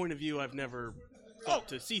 this is a point of view I've never thought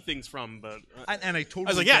to see things from. But and I totally. I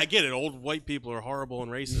was like, yeah, I get it. Old white people are horrible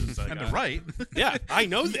and racist. Like, and they're right. Yeah, I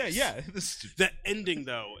know this. yeah. This is- The ending,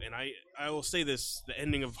 though, and I will say this: the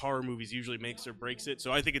ending of horror movies usually makes or breaks it.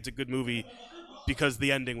 So I think it's a good movie because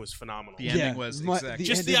the ending was phenomenal. The ending was exactly.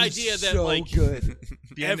 Just the ending is idea that, so like, good.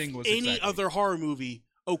 The ending was any exactly. other horror movie,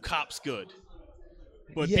 Cop's good.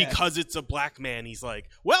 But Yeah. because it's a black man, he's like,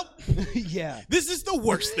 well, Yeah, this is the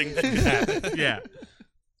worst thing that could happen. Yeah.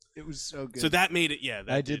 it was so good. So that made it, yeah.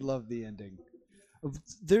 That I did love the ending.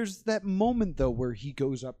 There's that moment though where he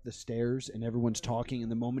goes up the stairs and everyone's talking,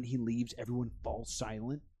 and the moment he leaves, everyone falls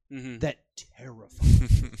silent. Mhm. That terrified.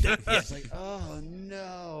 It's like, oh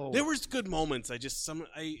no. There was good moments. I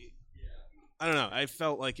don't know. I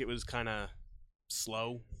felt like it was kind of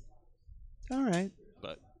slow, All right.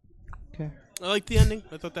 but Okay. I liked the ending.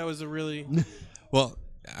 I thought that was a really. Well,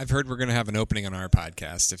 I've heard we're going to have an opening on our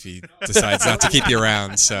podcast if he decides not to keep you around.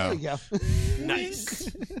 There So you go.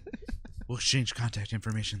 Nice. We'll exchange contact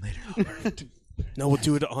information later. No, we'll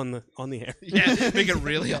do it on the air. Yeah, make it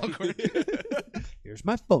really awkward. Here's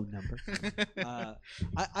my phone number.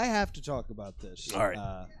 I have to talk about this. All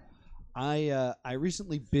right. I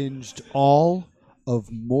recently binged all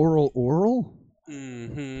of Moral Oral,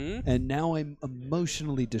 Mm-hmm. and now I'm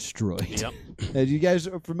emotionally destroyed. Yep. You guys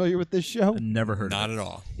are familiar with this show? Never heard not of at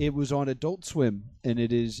all. It was on Adult Swim, and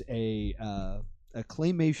it is a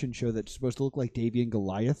claymation show that's supposed to look like Davy and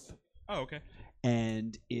Goliath. it. Oh, okay.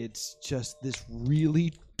 And it's just this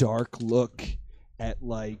really dark look at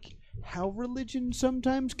like how religion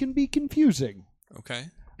sometimes can be confusing. Okay.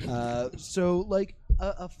 So like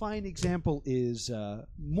a fine example is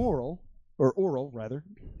Moral or Oral rather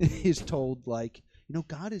is told like, you know,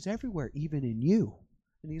 God is everywhere, even in you.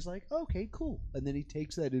 And he's like, okay, cool. And then he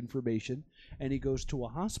takes that information and he goes to a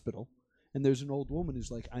hospital, and there's an old woman who's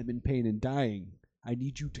like, I'm in pain and dying. I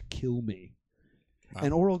need you to kill me. Wow.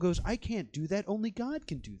 And Oral goes, I can't do that. Only God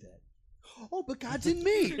can do that. Oh, but God's in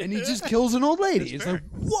me. And he just kills an old lady. It's like,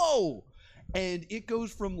 whoa. And it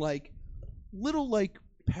goes from like little like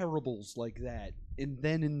parables like that. And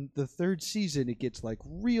then in the third season, it gets like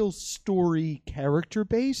real story character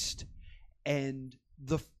based. And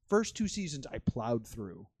the first 2 seasons I plowed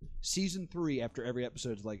through. Season 3, after every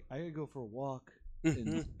episode, is like, I gotta go for a walk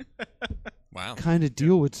and Wow. kind of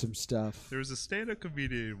deal with some stuff. There was a stand-up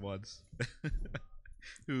comedian once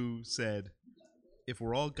who said, "If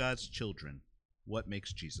we're all God's children, what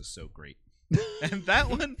makes Jesus so great?" And that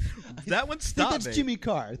one I think stopped that's me. Jimmy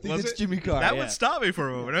Carr. I think Was that's it? Jimmy Carr. That yeah. one stopped me for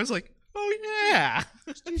a moment. I was like, "Oh yeah."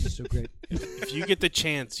 Jesus, so great. If you get the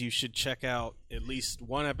chance, you should check out at least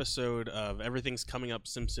one episode of Everything's Coming Up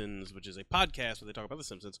Simpsons, which is a podcast where they talk about the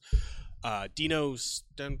Simpsons. Dino's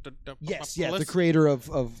Yes, yeah, the creator of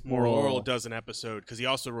Moral Moral Oral does an episode because he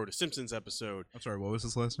also wrote a Simpsons episode. I'm sorry. What was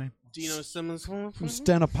his last name? Dino Simmons. from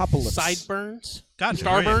Stanopopolis. Sideburns? Gotcha.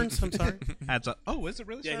 Starburns, I'm sorry. Oh, is it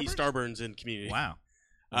really? Yeah, he Starburns? Starburns in Community. Wow.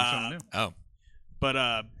 Something new. Oh.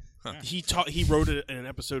 But he wrote an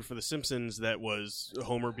episode for The Simpsons that was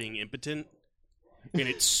Homer being impotent. And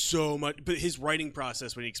it's so much. But his writing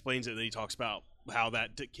process, when he explains it, that he talks about how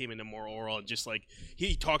that came into Moral Oral, and just like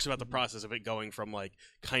he talks about the process of it going from like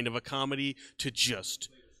kind of a comedy to just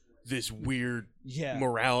this weird Yeah.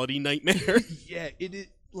 morality nightmare. Yeah, it is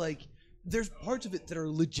like there's parts of it that are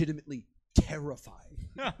legitimately terrifying.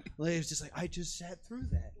 Like it's just like I just sat through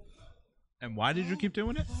that. And why did you keep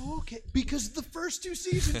doing it? Oh, okay, because the first 2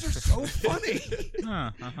 seasons are so funny,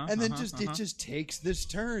 and then it just takes this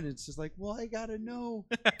turn. It's just like, well, I gotta know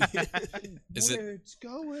Is it- where it's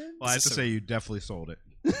going. Well, I have to say, you definitely sold it.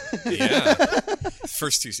 Yeah.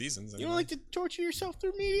 First 2 seasons. You don't anyway. like to torture yourself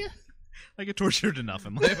through media? I get tortured enough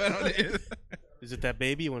in life. I don't need Is it that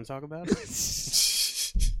baby you want to talk about?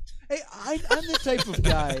 Hey, I'm the type of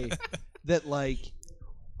guy that like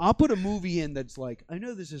I'll put a movie in that's like I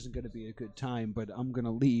know this isn't going to be a good time, but I'm going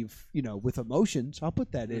to leave, with emotions. I'll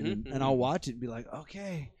put that in and I'll watch it and be like,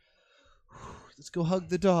 okay, let's go hug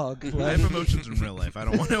the dog. I have emotions in real life. I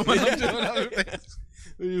don't want to when I'm doing other things.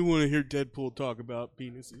 I didn't want to hear Deadpool talk about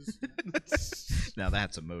penises. Now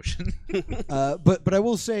that's emotion. But I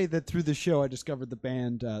will say that through the show I discovered the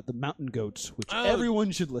band the Mountain Goats, which everyone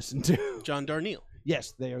should listen to. John Darnielle.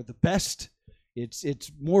 Yes, they are the best.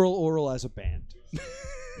 It's Moral Oral as a band.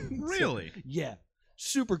 Really? Yeah.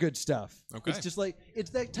 Super good stuff. Okay. It's just like it's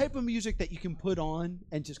that type of music that you can put on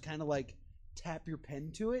and just kind of like tap your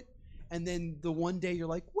pen to it, and then the one day you're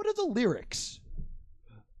like, what are the lyrics?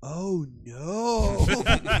 Oh no.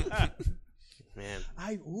 Man.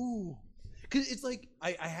 Because it's like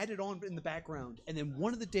I had it on in the background, and then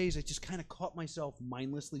one of the days I just kind of caught myself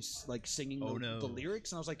mindlessly like singing the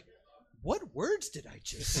lyrics, and I was like, what words did I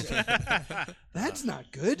just say? That's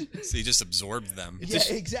not good. So you just absorbed them. Yeah,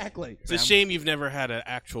 exactly. It's a shame you've never had an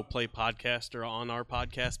actual play podcaster on our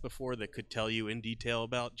podcast before that could tell you in detail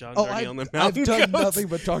about John Darnielle and the I've Mountain done Goats. nothing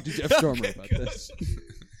but talk to Jeff Stormer about this.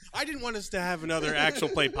 I didn't want us to have another actual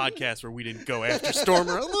play podcast where we didn't go after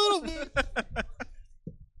Stormer a little bit.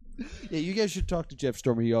 Yeah, you guys should talk to Jeff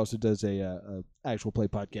Stormer. He also does a actual play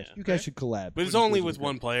podcast. Yeah. You guys should collab. But it's only with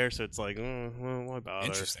one player, so it's like, well, why bother?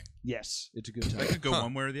 Interesting. Yes, it's a good I time. could go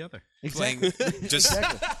one way or the other. Exactly. Playing just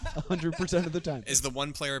 100% of the time. is the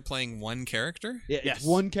one player playing one character? Yeah, Yes. it's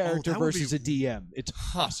one character that would versus a DM. It's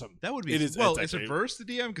awesome. That would be. It is- well, it's is it actually- verse the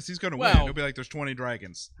DM? Because he's going to Well- win. He'll be like, there's 20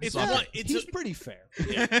 dragons. It's Yeah, one. It's he's pretty fair.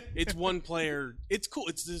 it's one player. It's cool.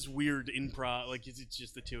 It's this weird improv. Like it's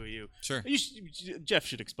just the two of you. Sure. Jeff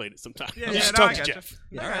should explain it sometime. Yeah, You should no, talk I to gotcha. Jeff.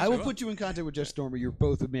 Yeah, All right, I will well. put you in contact with Jeff Stormer. You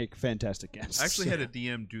both would make fantastic guests. I actually had a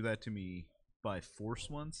DM do that to me by force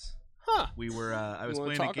once. Huh. We were. I was You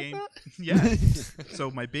wanna playing a talk game. about Yeah. So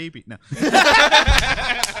my baby. No.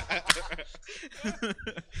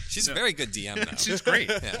 She's a very good DM now. She's great.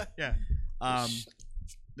 Yeah. Yeah.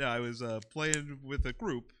 No, I was playing with a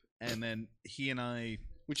group, and then he and I.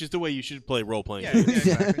 Which is the way you should play role playing. Yeah,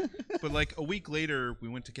 exactly. But like a week later, we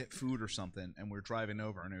went to get food or something, and we were driving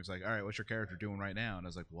over, and he was like, "All right, what's your character doing right now?" And I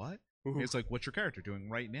was like, "What?" He's like, "What's your character doing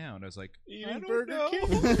right now?" And I was like, Eating "I don't Burger know."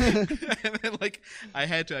 King? And then like I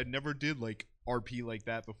never did like RP like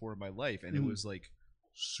that before in my life, and it was like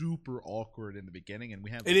super awkward in the beginning, and we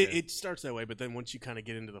had like, It starts that way, but then once you kind of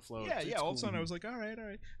get into the flow, yeah, it's yeah. All of a cool. sudden, I was like, all right.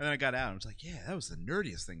 And then I got out, and I was like, yeah, that was the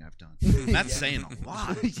nerdiest thing I've done. That's saying a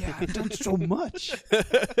lot. Yeah, I've done so much.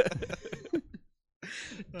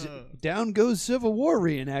 Down goes Civil War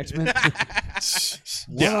reenactment.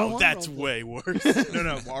 No, that's way worse.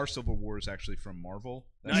 No, our Civil War is actually from Marvel.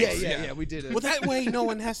 Yeah, we did it. Well, that way no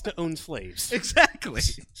one has to own slaves. Exactly.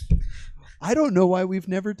 I don't know why we've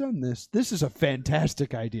never done this. This is a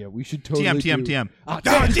fantastic idea. We should totally TM. Ah,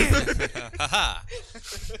 damn it. Haha.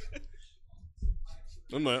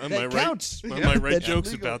 I might That write, counts. I might write That's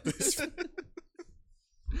jokes legal. about this.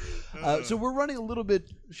 So we're running a little bit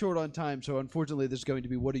short on time, so unfortunately this is going to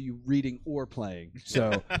be what are you reading or playing?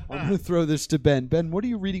 So I'm going to throw this to Ben. Ben, what are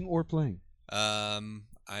you reading or playing? I'm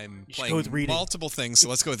You should go with playing reading. multiple things, so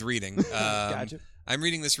let's go with reading. Gotcha. I'm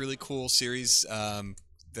reading this really cool series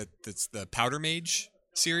that's the Powder Mage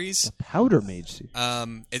series. The Powder Mage series.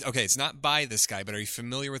 It's not by this guy, but are you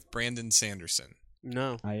familiar with Brandon Sanderson?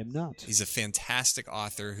 No. I am not. He's a fantastic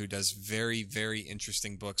author who does very, very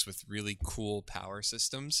interesting books with really cool power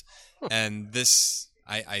systems. And this,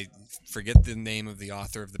 I forget the name of the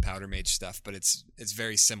author of the Powder Mage stuff, but it's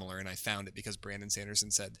very similar. And I found it because Brandon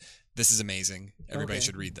Sanderson said, "This is amazing. Everybody Okay.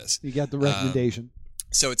 should read this." You got the recommendation.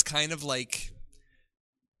 So it's kind of like,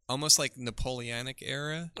 almost like Napoleonic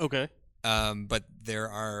era. Okay. But there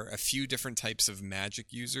are a few different types of magic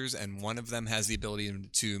users, and one of them has the ability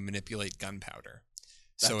to manipulate gunpowder.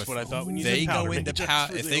 So That's if what I thought when you they said powder go into mage. I was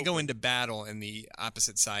if really they go hoping. into battle and the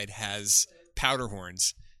opposite side has powder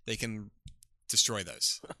horns, they can destroy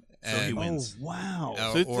those. So he And- wins. Oh, wow.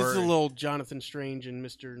 Oh, So this is or- a little Jonathan Strange and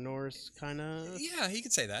Mr. Norris kind of. Yeah, he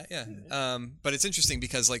could say that. Yeah, but it's interesting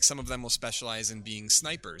because like some of them will specialize in being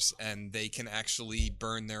snipers, and they can actually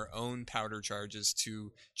burn their own powder charges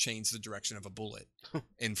to change the direction of a bullet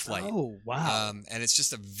in flight. Oh, wow. And it's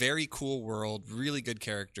just a very cool world, really good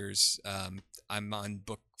characters. I'm on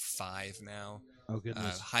book 5 now. Oh,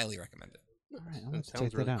 goodness. Highly recommend it. All right, I'll That have to sounds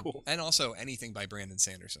check that really out. cool. And also anything by Brandon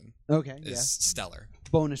Sanderson Okay, is stellar.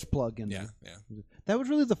 bonus plug in Yeah, there. yeah. That was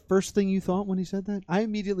really the first thing you thought when he said that? I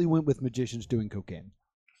immediately went with magicians doing cocaine.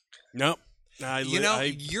 Nope.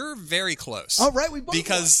 You're very close. All right, we both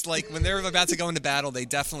Because like when they're about to go into battle, they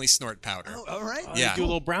definitely snort powder. won. All right. Yeah. Do a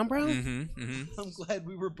little brown. Mm-hmm. Mm-hmm. I'm glad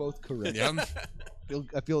we were both correct. Yep.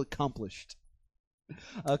 I feel accomplished.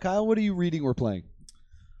 Kyle, what are you reading or playing?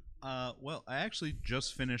 Well, I actually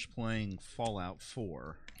just finished playing Fallout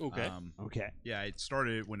 4. Okay. Okay. Yeah, I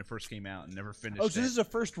started it when it first came out and never finished Oh, so it. this is a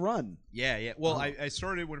first run. Yeah, yeah. Well, Oh. I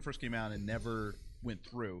started when it first came out and never went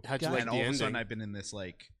through. How'd you Got like and the all of a sudden ending? I've been in this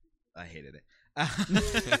like I hated it.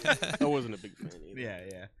 I wasn't a big fan either.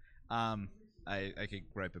 Yeah. I could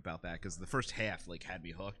gripe about that because the first half like had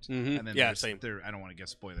me hooked, Mhm. and then Yeah, there's- same. I don't want to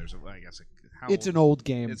guess spoilers. I guess how It's old- an old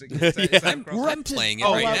game. Is it, is that, is that across- We're I'm up to playing it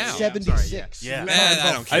Fallout right now. 76. Yeah. We're Man, talking I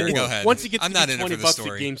about don't care. four. Go ahead. Once you get I'm to not the in it for $20 the bucks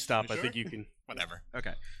story. at GameStop, You I think sure? you can. Whatever.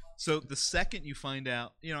 Okay. So the second you find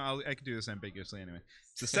out, I can do this ambiguously anyway.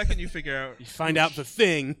 The second you figure out You find out the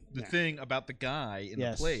thing. the thing about the guy in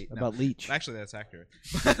Yes, the plate. about Leech. Actually, that's accurate.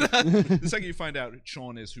 The second you find out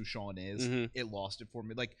Sean is who Sean is, Mhm. it lost it for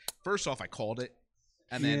me. Like, first off, I called it,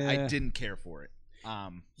 and then Yeah. I didn't care for it.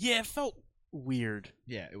 Yeah, it felt weird.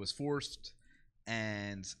 Yeah, it was forced,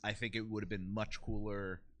 and I think it would have been much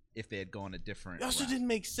cooler if they had gone a different It also route. didn't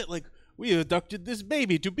make sense. Like, we abducted this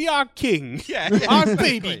baby to be our king. Yeah, Our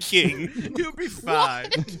baby king. You'll be fine.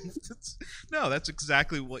 No, that's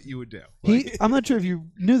exactly what you would do. He, I'm not sure if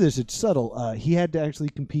you knew this. It's subtle. He had to actually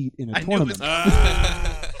compete in a I knew tournament.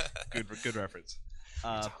 it. Good reference.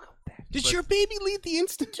 Did your baby lead the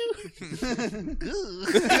institute?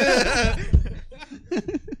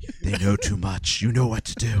 They know too much. You know what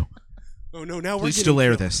to do. Oh no! Now Please we're still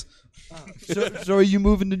getting air killed. this. So are you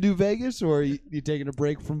moving to New Vegas, or are you taking a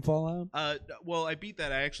break from Fallout? Well, I beat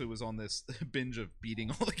that. I actually was on this binge of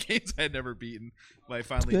beating all the games I had never beaten, but I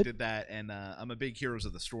finally good. did that, and I'm a big Heroes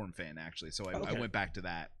of the Storm fan, actually. So I Okay. went back to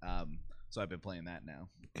that. So I've been playing that now.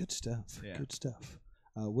 Good stuff. Yeah. Good stuff.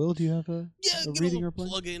 Will, do you have a Yeah, get a reading little or playing?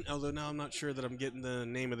 plug in. Although now I'm not sure that I'm getting the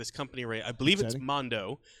name of this company right. I believe Exciting. it's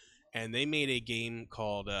Mondo, and they made a game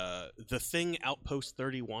called The Thing Outpost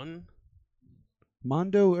 31.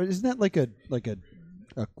 Mondo, isn't that like a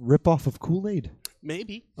ripoff of Kool-Aid?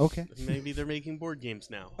 Maybe. Okay. Maybe they're making board games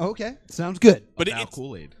now. Okay. Sounds good. But Now it's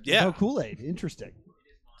Kool-Aid. yeah. Oh, Kool-Aid. Interesting.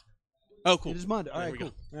 Oh, cool. It is Mondo. All There right, we cool.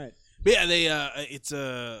 go. All right. But yeah, they it's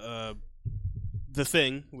The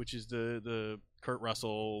Thing, which is the Kurt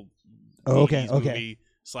Russell Oh, okay, 80s okay.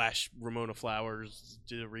 movie / Ramona Flowers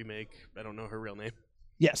did a remake. I don't know her real name.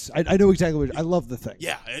 Yes, I know exactly what. I love the thing.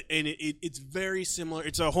 Yeah, and it's very similar.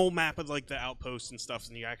 It's a whole map of like the outposts and stuff,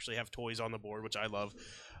 and you actually have toys on the board, which I love.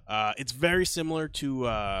 It's very similar to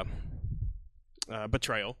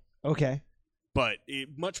Betrayal, Okay. but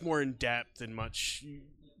much more in depth and much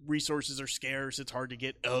resources are scarce. It's hard to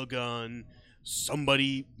get a gun.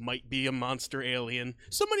 Somebody might be a monster alien.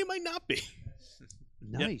 Somebody might not be.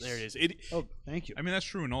 Nice. Yep, there it is. Oh, thank you. I mean, that's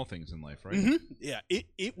true in all things in life, right? Mhm. Yeah,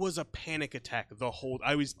 it was a panic attack the whole.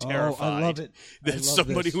 I was Oh, terrified. I love it. I That love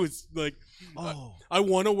somebody this. was like, Oh. I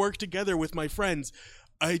want to work together with my friends.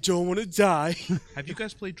 I don't want to die. Have you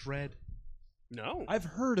guys played Dread? No. I've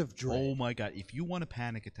heard of Dread. Oh my god! If you want a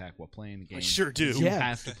panic attack while playing the game, I sure do. You Yeah.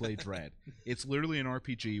 have to play Dread. It's literally an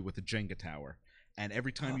RPG with a Jenga tower, and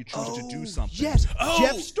every time you choose to do something, Yes, Oh,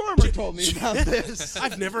 Jeff Stormer told me about this.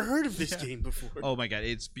 I've never heard of this game before. Oh my god!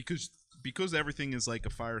 It's because everything is like a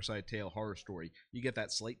Fireside Tale horror story. You get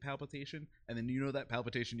that slight palpitation, and then you know that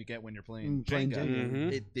palpitation you get when you're playing playing Jenga. Jenga.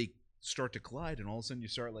 Mhm. They start to collide, and all of a sudden you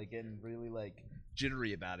start like getting really like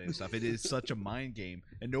jittery about it and stuff. It is such a mind game,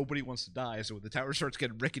 and nobody wants to die. So when the tower starts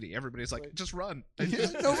getting rickety, everybody's like, "Just run!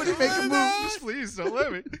 Nobody make a move. Just please don't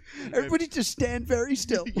let me." Everybody just stand very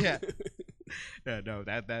still. yeah, yeah. No,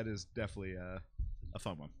 that is definitely a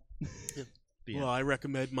fun one. The Well, I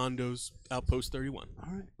recommend Mondo's Outpost 31.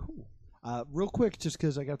 All right, cool. Real quick, just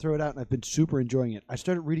because I got to throw it out, and I've been super enjoying it. I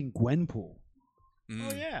started reading Gwenpool.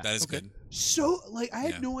 Oh, yeah. That is Okay. good. So, like, I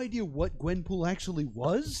had Yeah. no idea what Gwenpool actually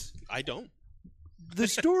was. I don't. The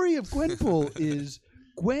story of Gwenpool is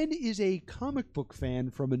Gwen is a comic book fan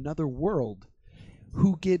from another world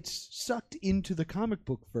who gets sucked into the comic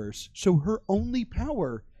book verse. So her only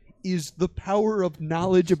power is the power of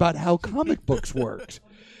knowledge about how comic books worked.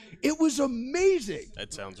 It was amazing.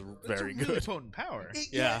 That sounds That's very a really good. potent power.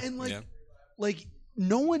 Yeah. And Yeah. like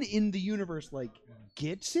no one in the universe like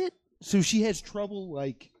gets it, so she has trouble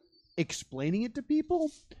like explaining it to people.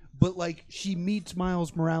 But like she meets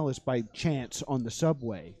Miles Morales by chance on the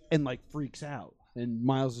subway and like freaks out, and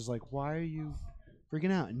Miles is like, "Why are you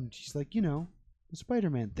freaking out?" And she's like, "You know, the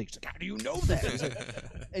Spider-Man thing's like, how do you know that?" He's like,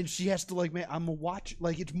 and she has to like, I'm a watch.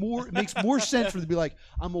 Like it makes more sense for her to be like,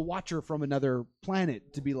 I'm a watcher from another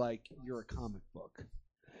planet, to be like, you're a comic book.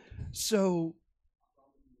 So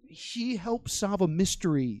she helps solve a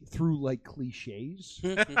mystery through like cliches.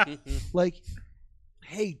 Like,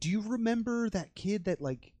 hey, do you remember that kid that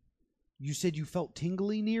like you said you felt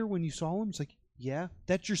tingly near when you saw him? It's like, yeah,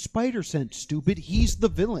 that's your spider sense, stupid. He's the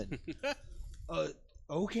villain.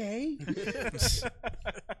 Okay.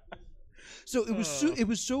 So it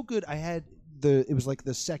was so good. I had it was like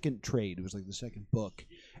the second trade. It was like the second book,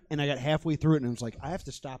 and I got halfway through it, and I was like, I have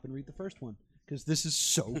to stop and read the first one because this is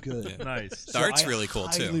so good. Yeah. Nice. The art's I really cool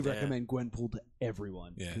too. highly recommend Gwenpool to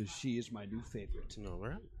everyone Yeah. because she is my new favorite. No,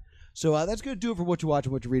 right? So that's going to do it for what you watch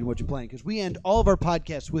and what you read and what you're playing, because we end all of our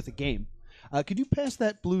podcasts with a game. Could you pass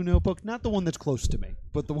that blue notebook? Not the one that's close to me,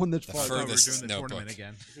 but the one that's The far. furthest. We're This doing the notebook.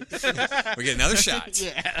 tournament again. We get another shot.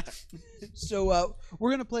 Yeah. So we're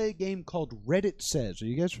going to play a game called Reddit Says. Are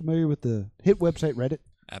you guys familiar with the hit website Reddit?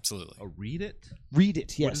 Absolutely. Read it? Read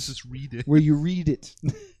it, yes. What is this read it? Where you read it.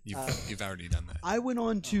 You've already done that. I went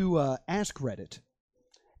on to Ask Reddit,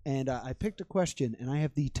 and I picked a question, and I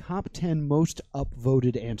have the top 10 most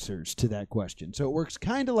upvoted answers to that question. So it works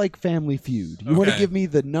kind of like Family Feud. You want to Okay. give me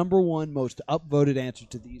the number one most upvoted answer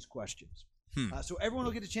to these questions. Hmm. So everyone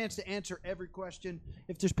will get a chance to answer every question.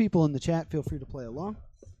 If there's people in the chat, feel free to play along.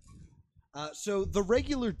 So the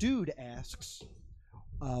regular dude asks,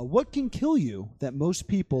 what can kill you that most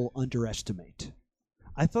people underestimate?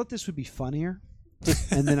 I thought this would be funnier.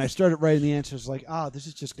 And then I started writing the answers like, this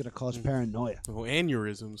is just going to cause paranoia. Oh,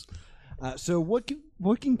 aneurysms. So what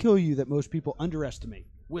can kill you that most people underestimate?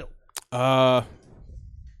 Will. I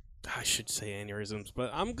should say aneurysms,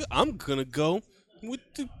 but I'm gonna go with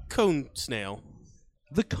the cone snail.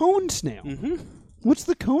 The cone snail. Mm-hmm. What's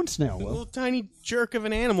the cone snail, A Will? little tiny jerk of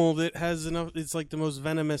an animal that has enough. It's like the most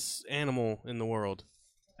venomous animal in the world.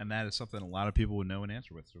 And that is something a lot of people would know and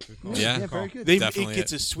answer with. So good call. Yeah. Yeah, very good. It Definitely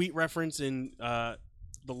gets it. a sweet reference in the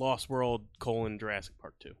Lost World: Jurassic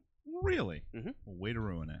Park 2. Really? Mhm. Well, way to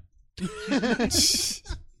ruin it.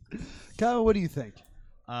 Kyle, what do you think?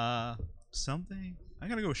 Something. I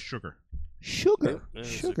gotta go with sugar. Sugar. Yeah, that's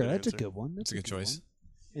a Sugar. good That's a answer. good one. That's a good choice.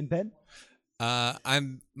 one. And Ben?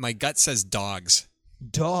 My gut says dogs.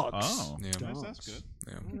 Dogs. Oh, Yeah. Dogs. that's good.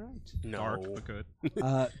 Yeah. All right. No. Dark, but good.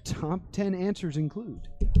 Top 10 answers include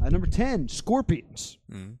number 10, scorpions.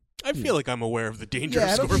 Mm. I feel like I'm aware of the danger Yeah,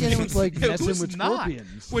 I of don't think scorpions. anyone's like messing Who's with not?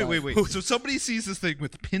 scorpions. Wait. So somebody sees this thing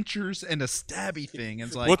with pinchers and a stabby thing, and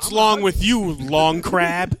it's like, What's long with you, long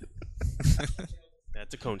crab?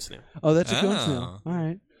 That's a cone snail. Oh, that's a cone Oh. snail. All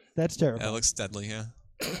right. That's terrible. That looks deadly. Yeah.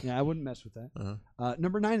 Yeah, I wouldn't mess with that. Uh-huh.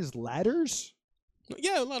 Number 9 is ladders.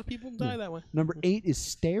 Yeah, a lot of people die that way. Number 8 is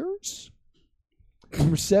stairs.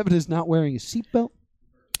 Number 7 is not wearing a seatbelt.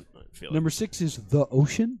 I feel Number 6 is the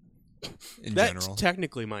ocean. In that's general.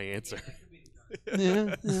 technically my answer.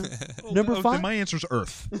 Yeah, yeah. Number oh, 5, then my answer's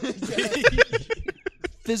Earth.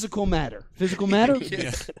 physical matter. Physical matter.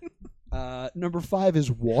 Yeah. Number 5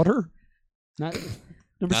 is water. Number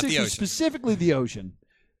Not 6 the is ocean. specifically the ocean.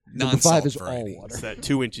 Number 5 Non-salt is variety. all water. It's that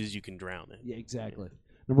 2 inches you can drown in. Yeah, exactly.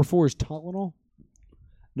 Number 4 is Tylenol.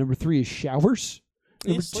 Number 3 is showers.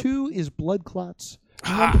 Number 2 is blood clots.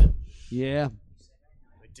 Ah, Yeah.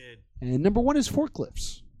 I did. And number 1 is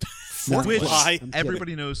forklifts. Which Lie. I'm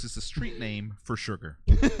everybody knows is the street name for sugar.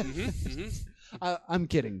 I'm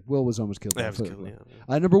kidding. Will was almost killed. I by was a kidding, forklift.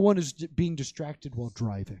 yeah. Number 1 is being distracted while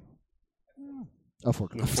driving. A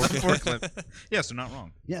forklift. Forklift. Yeah, so not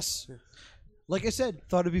wrong. Yes. Like I said,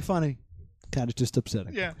 thought it'd be funny. Kind of just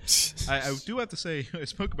upsetting. Yeah. I do have to say, I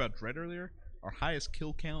spoke about Dread earlier. Our highest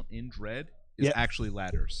kill count in Dread is Yeah. actually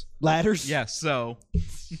ladders. Ladders? Yes, so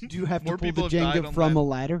Do you have to More pull the people have died Jenga on from that. a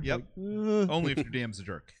ladder? Yep. Like, only if your DM's a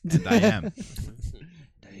jerk. And I am.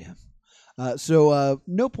 Damn. So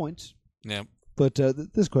no points. Yep. But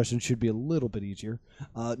this question should be a little bit easier.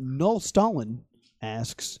 Null Stalin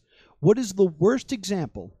asks, what is the worst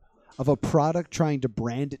example of a product trying to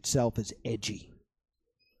brand itself as edgy?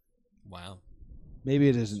 Wow. Maybe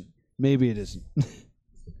it isn't. Maybe it isn't.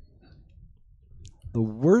 The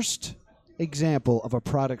worst example of a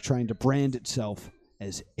product trying to brand itself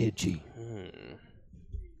as edgy.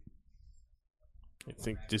 I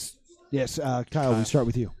think this. Yes, Kyle, we start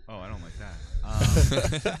with you. Oh, I don't like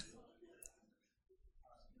that.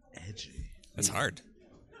 Edgy. That's hard.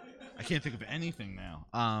 I can't think of anything now.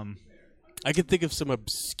 I could think of some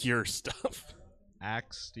obscure stuff.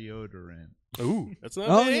 Axe deodorant. Ooh, that's not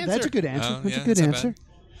a Oh, bad yeah, answer. that's a good answer. Oh, That's yeah, a good that's not answer.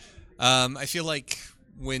 bad. I feel like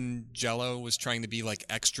when Jell-O was trying to be like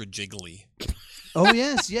extra jiggly. Oh,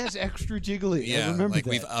 yes, extra jiggly. I Yeah, remember like that.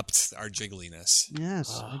 we've upped our jiggliness.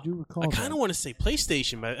 Yes, I do recall I kind of want to say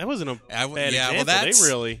PlayStation, but that wasn't a bad yeah, well, example. that's- They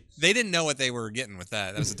really. They didn't know what they were getting with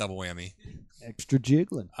that. That was a double whammy. extra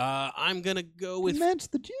jiggling. I'm gonna go with Immense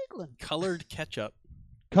the jiggling. colored ketchup.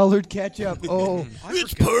 Colored ketchup. Oh,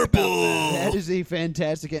 It's purple. that is a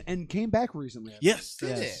fantastic and came back recently. Yes, Did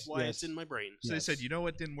that's it? why Yes. it's in my brain. So Yes. they said, you know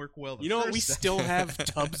what didn't work well? You know what we still have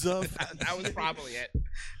tubs of? That was probably it.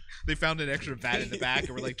 They found an extra vat in the back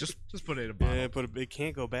and were like, just put it in a bottle. Yeah, but it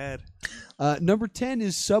can't go bad. Number 10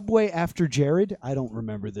 is Subway After Jared. I don't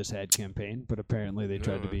remember this ad campaign, but apparently they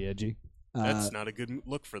tried to be edgy. That's not a good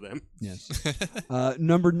look for them. Yes.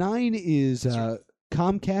 Number 9 is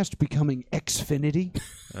Comcast becoming Xfinity.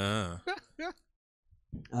 Oh.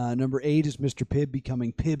 Number 8 is Mr. Pibb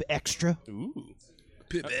becoming Pibb Extra. Ooh.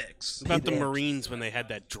 Pibex. It's about the Pibex. Marines when they had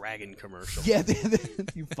that dragon commercial. Yeah,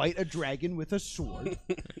 you fight a dragon with a sword.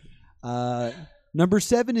 Number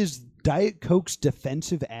 7 is Diet Coke's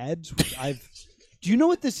defensive ads, which Do you know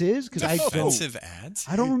what this is? Because I Defensive ads?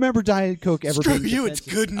 don't remember Diet Coke ever Screw being you, it's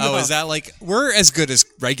defensive. good enough. Oh, is that like we're as good as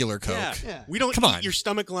regular Coke? Yeah. Yeah. We don't Come eat on. your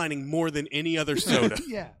stomach lining more than any other soda.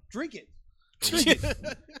 Yeah, drink it. Do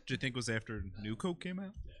you think it was after New Coke came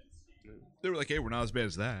out? They were like, hey, we're not as bad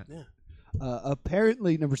as that. Yeah.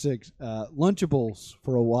 Apparently, number 6, Lunchables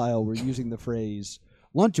for a while were using the phrase,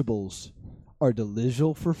 Lunchables are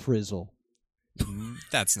delicious for frizzle.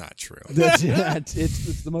 That's not true.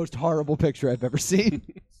 It's the most horrible picture I've ever seen.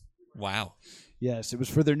 Wow. Yes, it was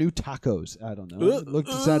for their new tacos. I don't know. It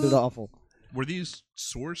sounded awful. Were these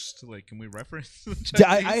sourced? Like, can we reference the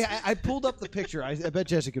I pulled up the picture. I bet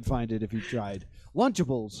Jesse could find it if he tried.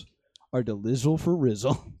 Lunchables are delicious for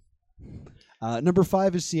rizzle. Number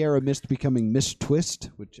 5 is Sierra Mist becoming Miss Twist,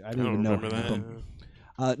 which I I don't don't even know. remember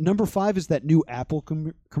that. Number 5 is that new Apple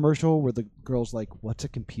commercial where the girl's like, "What's a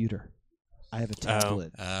computer? I have a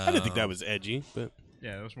tablet." I didn't think that was edgy, but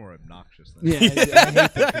Yeah, it was more obnoxious. Than Yeah, I hate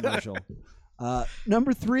that commercial.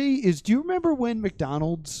 Number 3 is, do you remember when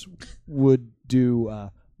McDonald's would do,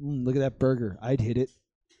 look at that burger, I'd hit it?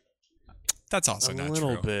 That's also a not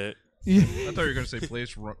little true. bit. I thought you were going to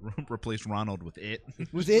say replace Ronald with it.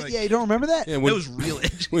 Was it? Like, Yeah, you don't remember that? Yeah, That when, was real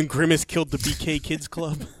edgy. when Grimace killed the BK Kids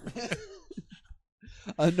Club.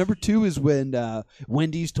 Number 2 is when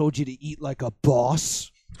Wendy's told you to eat like a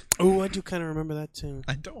boss. Oh, I do kind of remember that too.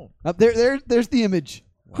 I don't. Up there's the image.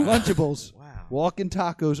 Lunchables, Wow. walking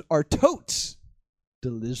tacos are totes.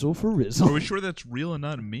 Delizzle for Are rizzle. we sure that's real and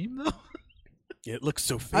not a meme, though? It looks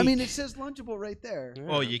so fake. I mean, it says Lunchable right there.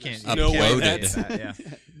 Oh, you can't. No you way, can't that's- do that,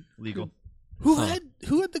 yeah. Legal. who had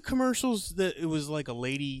the commercials that it was like a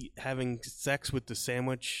lady having sex with the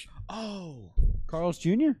sandwich? Oh. Carl's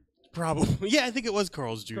Jr.? Probably. Yeah, I think it was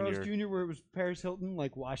Carl's Jr. Carl's Jr., where it was Paris Hilton,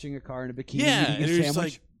 like washing a car in a bikini Yeah, eating and a it was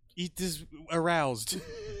sandwich. like eat this aroused.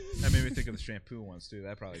 That made me think of the shampoo ones, too.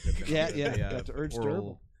 That probably could have been. Yeah, that's Urge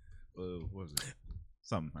oral, what was it?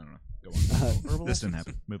 Something. I don't know. Go on. This didn't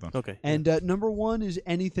happen. Move on. Okay. And number 1 is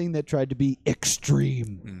anything that tried to be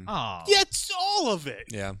extreme. Oh. Yeah, it's all of it.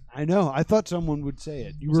 Yeah. I know. I thought someone would say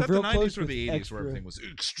it. You Was were that the real 90s close or with the 80s extra. where everything was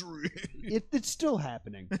extreme? It's still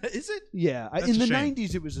happening. Is it? Yeah, That's in a the shame.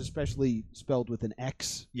 90s it was especially spelled with an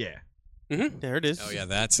X. Yeah. There it is. Oh yeah,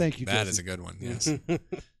 Thank you, that Jesse. is a good one. Yes.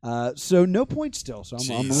 So no points still, so I'm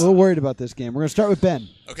a Jeez. little worried about this game. We're going to start with Ben.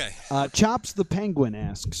 Okay. Chops the Penguin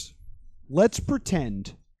asks, let's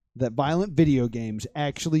pretend that violent video games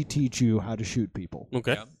actually teach you how to shoot people.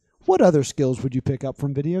 Okay. Yep. What other skills would you pick up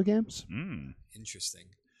from video games? Interesting.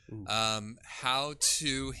 How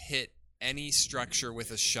to hit any structure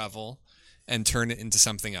with a shovel and turn it into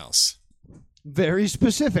something else. Very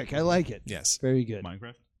specific. I like it. Yes. Very good.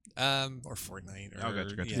 Minecraft. Or Fortnite.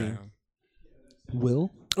 Or, Gotcha. yeah.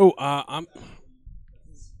 Will? Oh, I'm.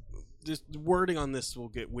 This the wording on this will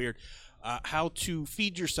get weird. How to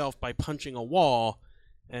feed yourself by punching a wall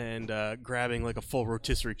and grabbing like a full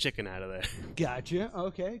rotisserie chicken out of there. Gotcha.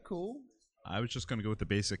 Okay, cool. I was just going to go with the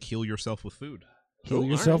basic heal yourself with food. Heal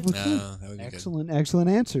yourself with food. That would be Excellent, excellent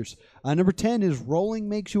answers. Number 10 is rolling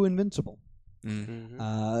makes you invincible.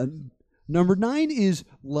 Number 9 is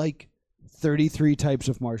like 33 types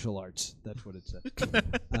of martial arts. That's what it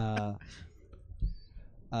said.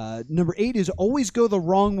 Number 8 is always go the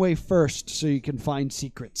wrong way first so you can find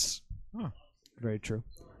secrets. Huh. Very true.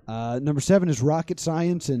 Number 7 is rocket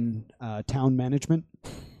science and town management.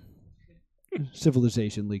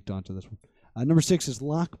 Civilization leaked onto this one. Number 6 is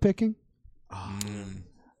lock picking.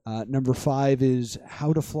 Number 5 is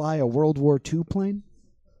how to fly a World War II plane.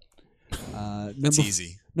 That's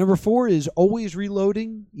easy. Number 4 is always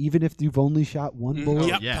reloading, even if you've only shot one bullet.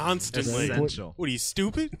 Yep, yeah. constantly. It's essential. What are you,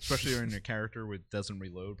 stupid? Especially when your character doesn't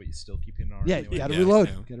reload, but you still keep hitting R. Yeah, anyway. you gotta Yeah, reload.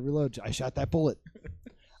 I know. Gotta reload. I shot that bullet.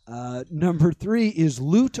 Number 3 is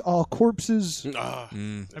loot all corpses. Ah, I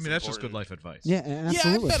mean, that's just good life advice. Yeah, yeah, I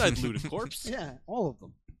absolutely. bet I'd loot a corpse. Yeah, all of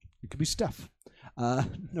them. It could be stuff.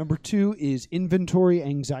 Number 2 is inventory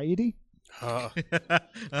anxiety.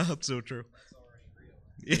 That's so true.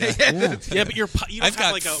 Yeah. Yeah, but you don't I've have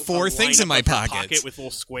got like a 4 things lineup in my of your pockets. pocket with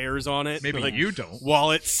little squares on it. Maybe like, you don't.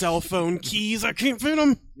 Wallet, cell phone, keys. I can't fit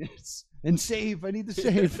them. Yes. And save. I need to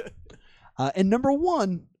save. And number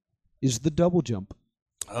 1 is the double jump.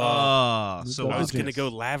 So I was Yes. gonna go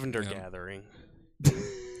lavender Yeah. gathering.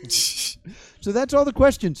 So that's all the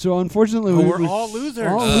questions. So unfortunately, We're all losers.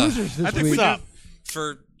 all losers this I think week. we Sup?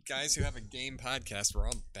 For guys who have a game podcast, we're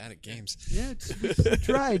all bad at games. Yeah, we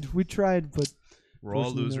tried. We tried, but we're all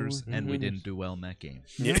Fortunately, no losers, one- and we didn't do well in that game.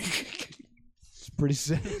 Yeah. it's pretty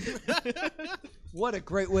sad. What a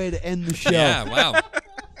great way to end the show. Yeah, wow.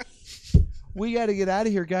 We got to get out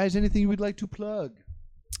of here, guys. Anything you would like to plug?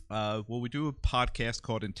 Well, we do a podcast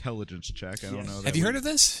called Intelligence Check. I don't know. Have you heard of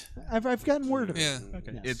this? I've gotten word of it. Yeah.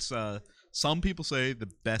 Okay. Yes. It's some people say the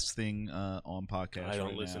best thing on podcasts. I don't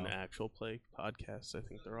right listen now. to actual play podcasts. I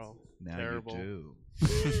think they're all Now terrible. you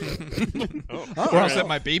Oh. do. Or I'll set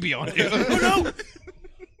my baby on you.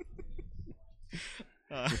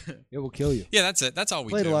 It will kill you. Yeah, that's it. That's all we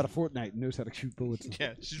Played do. a lot of Fortnite and knows how to shoot bullets.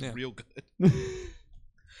 Yeah, she's Yeah. real good.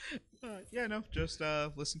 Yeah, no, just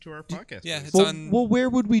listen to our podcast. Yeah, please. it's Well, on well, where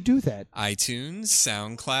would we do that? iTunes,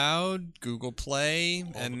 SoundCloud, Google Play,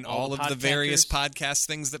 and all all the of the various podcatchers. podcast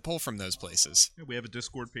things that pull from those places. Yeah, we have a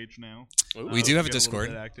Discord page now. We do have a get Discord.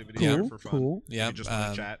 little bit of activity Cool, there for fun. cool. Yeah, If you just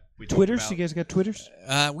want to chat. We talk Twitters? about- You guys got Twitters?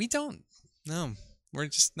 We don't. No, we're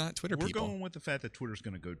just not Twitter We're people. going with the fact that Twitter's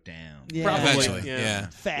going to go down. Yeah. Probably. Eventually, Yeah. yeah.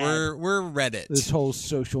 Fad. We're Reddit. This whole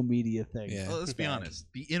social media thing. Yeah. Well, let's be honest.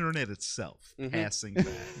 The internet itself, Mhm. passing that.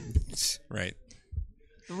 Right.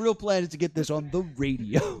 The real plan is to get this on the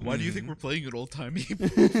radio. Why do you think we're playing an old-timey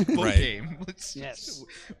football Right. game? Yes.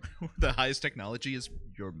 The highest technology is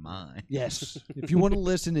your mind. Yes. If you want to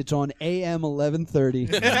listen, it's on AM 1130.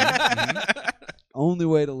 Only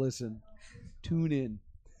way to listen. Tune in.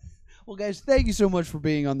 Well, guys, thank you so much for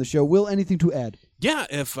being on the show. Will, anything to add? Yeah,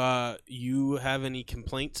 if you have any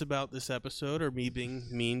complaints about this episode or me being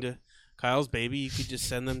mean to Kyle's baby, you could just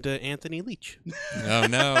send them to Anthony Leach. Oh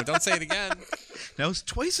no! Don't say it again. That was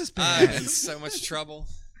twice as I'm bad. in so much trouble.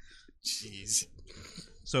 Jeez.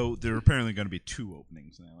 So there are apparently going to be 2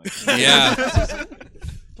 openings now. Yeah.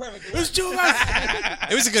 There's 2 of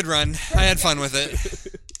us! It was a good run. I had fun with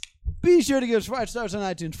it. Be sure to give us 5 stars on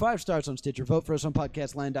iTunes, 5 stars on Stitcher. Vote for us on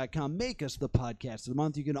podcastland.com. Make us the podcast of the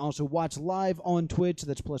month. You can also watch live on Twitch.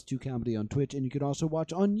 That's +2 Comedy on Twitch. And you can also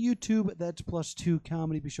watch on YouTube. That's +2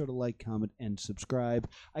 Comedy. Be sure to like, comment, and subscribe.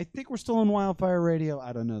 I think we're still on Wildfire Radio.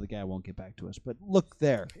 I don't know. The guy won't get back to us. But look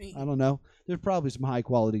there. I don't know. There's probably some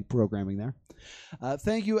high-quality programming there.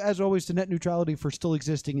 Thank you, as always, to Net Neutrality for still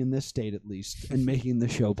existing in this state, at least, and making the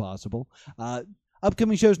show possible.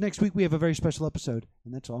 Upcoming shows next week, we have a very special episode,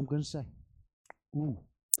 and that's all I'm going to say. Ooh.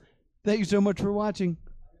 Thank you so much for watching.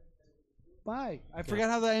 Bye. I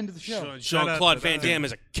forgot how that ended the show. Jean-Claude Van Damme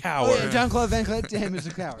is a coward. Oh, yeah, Jean-Claude Van Damme is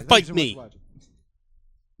a coward. Thank Fight you so much me. for watching.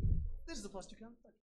 This is the +2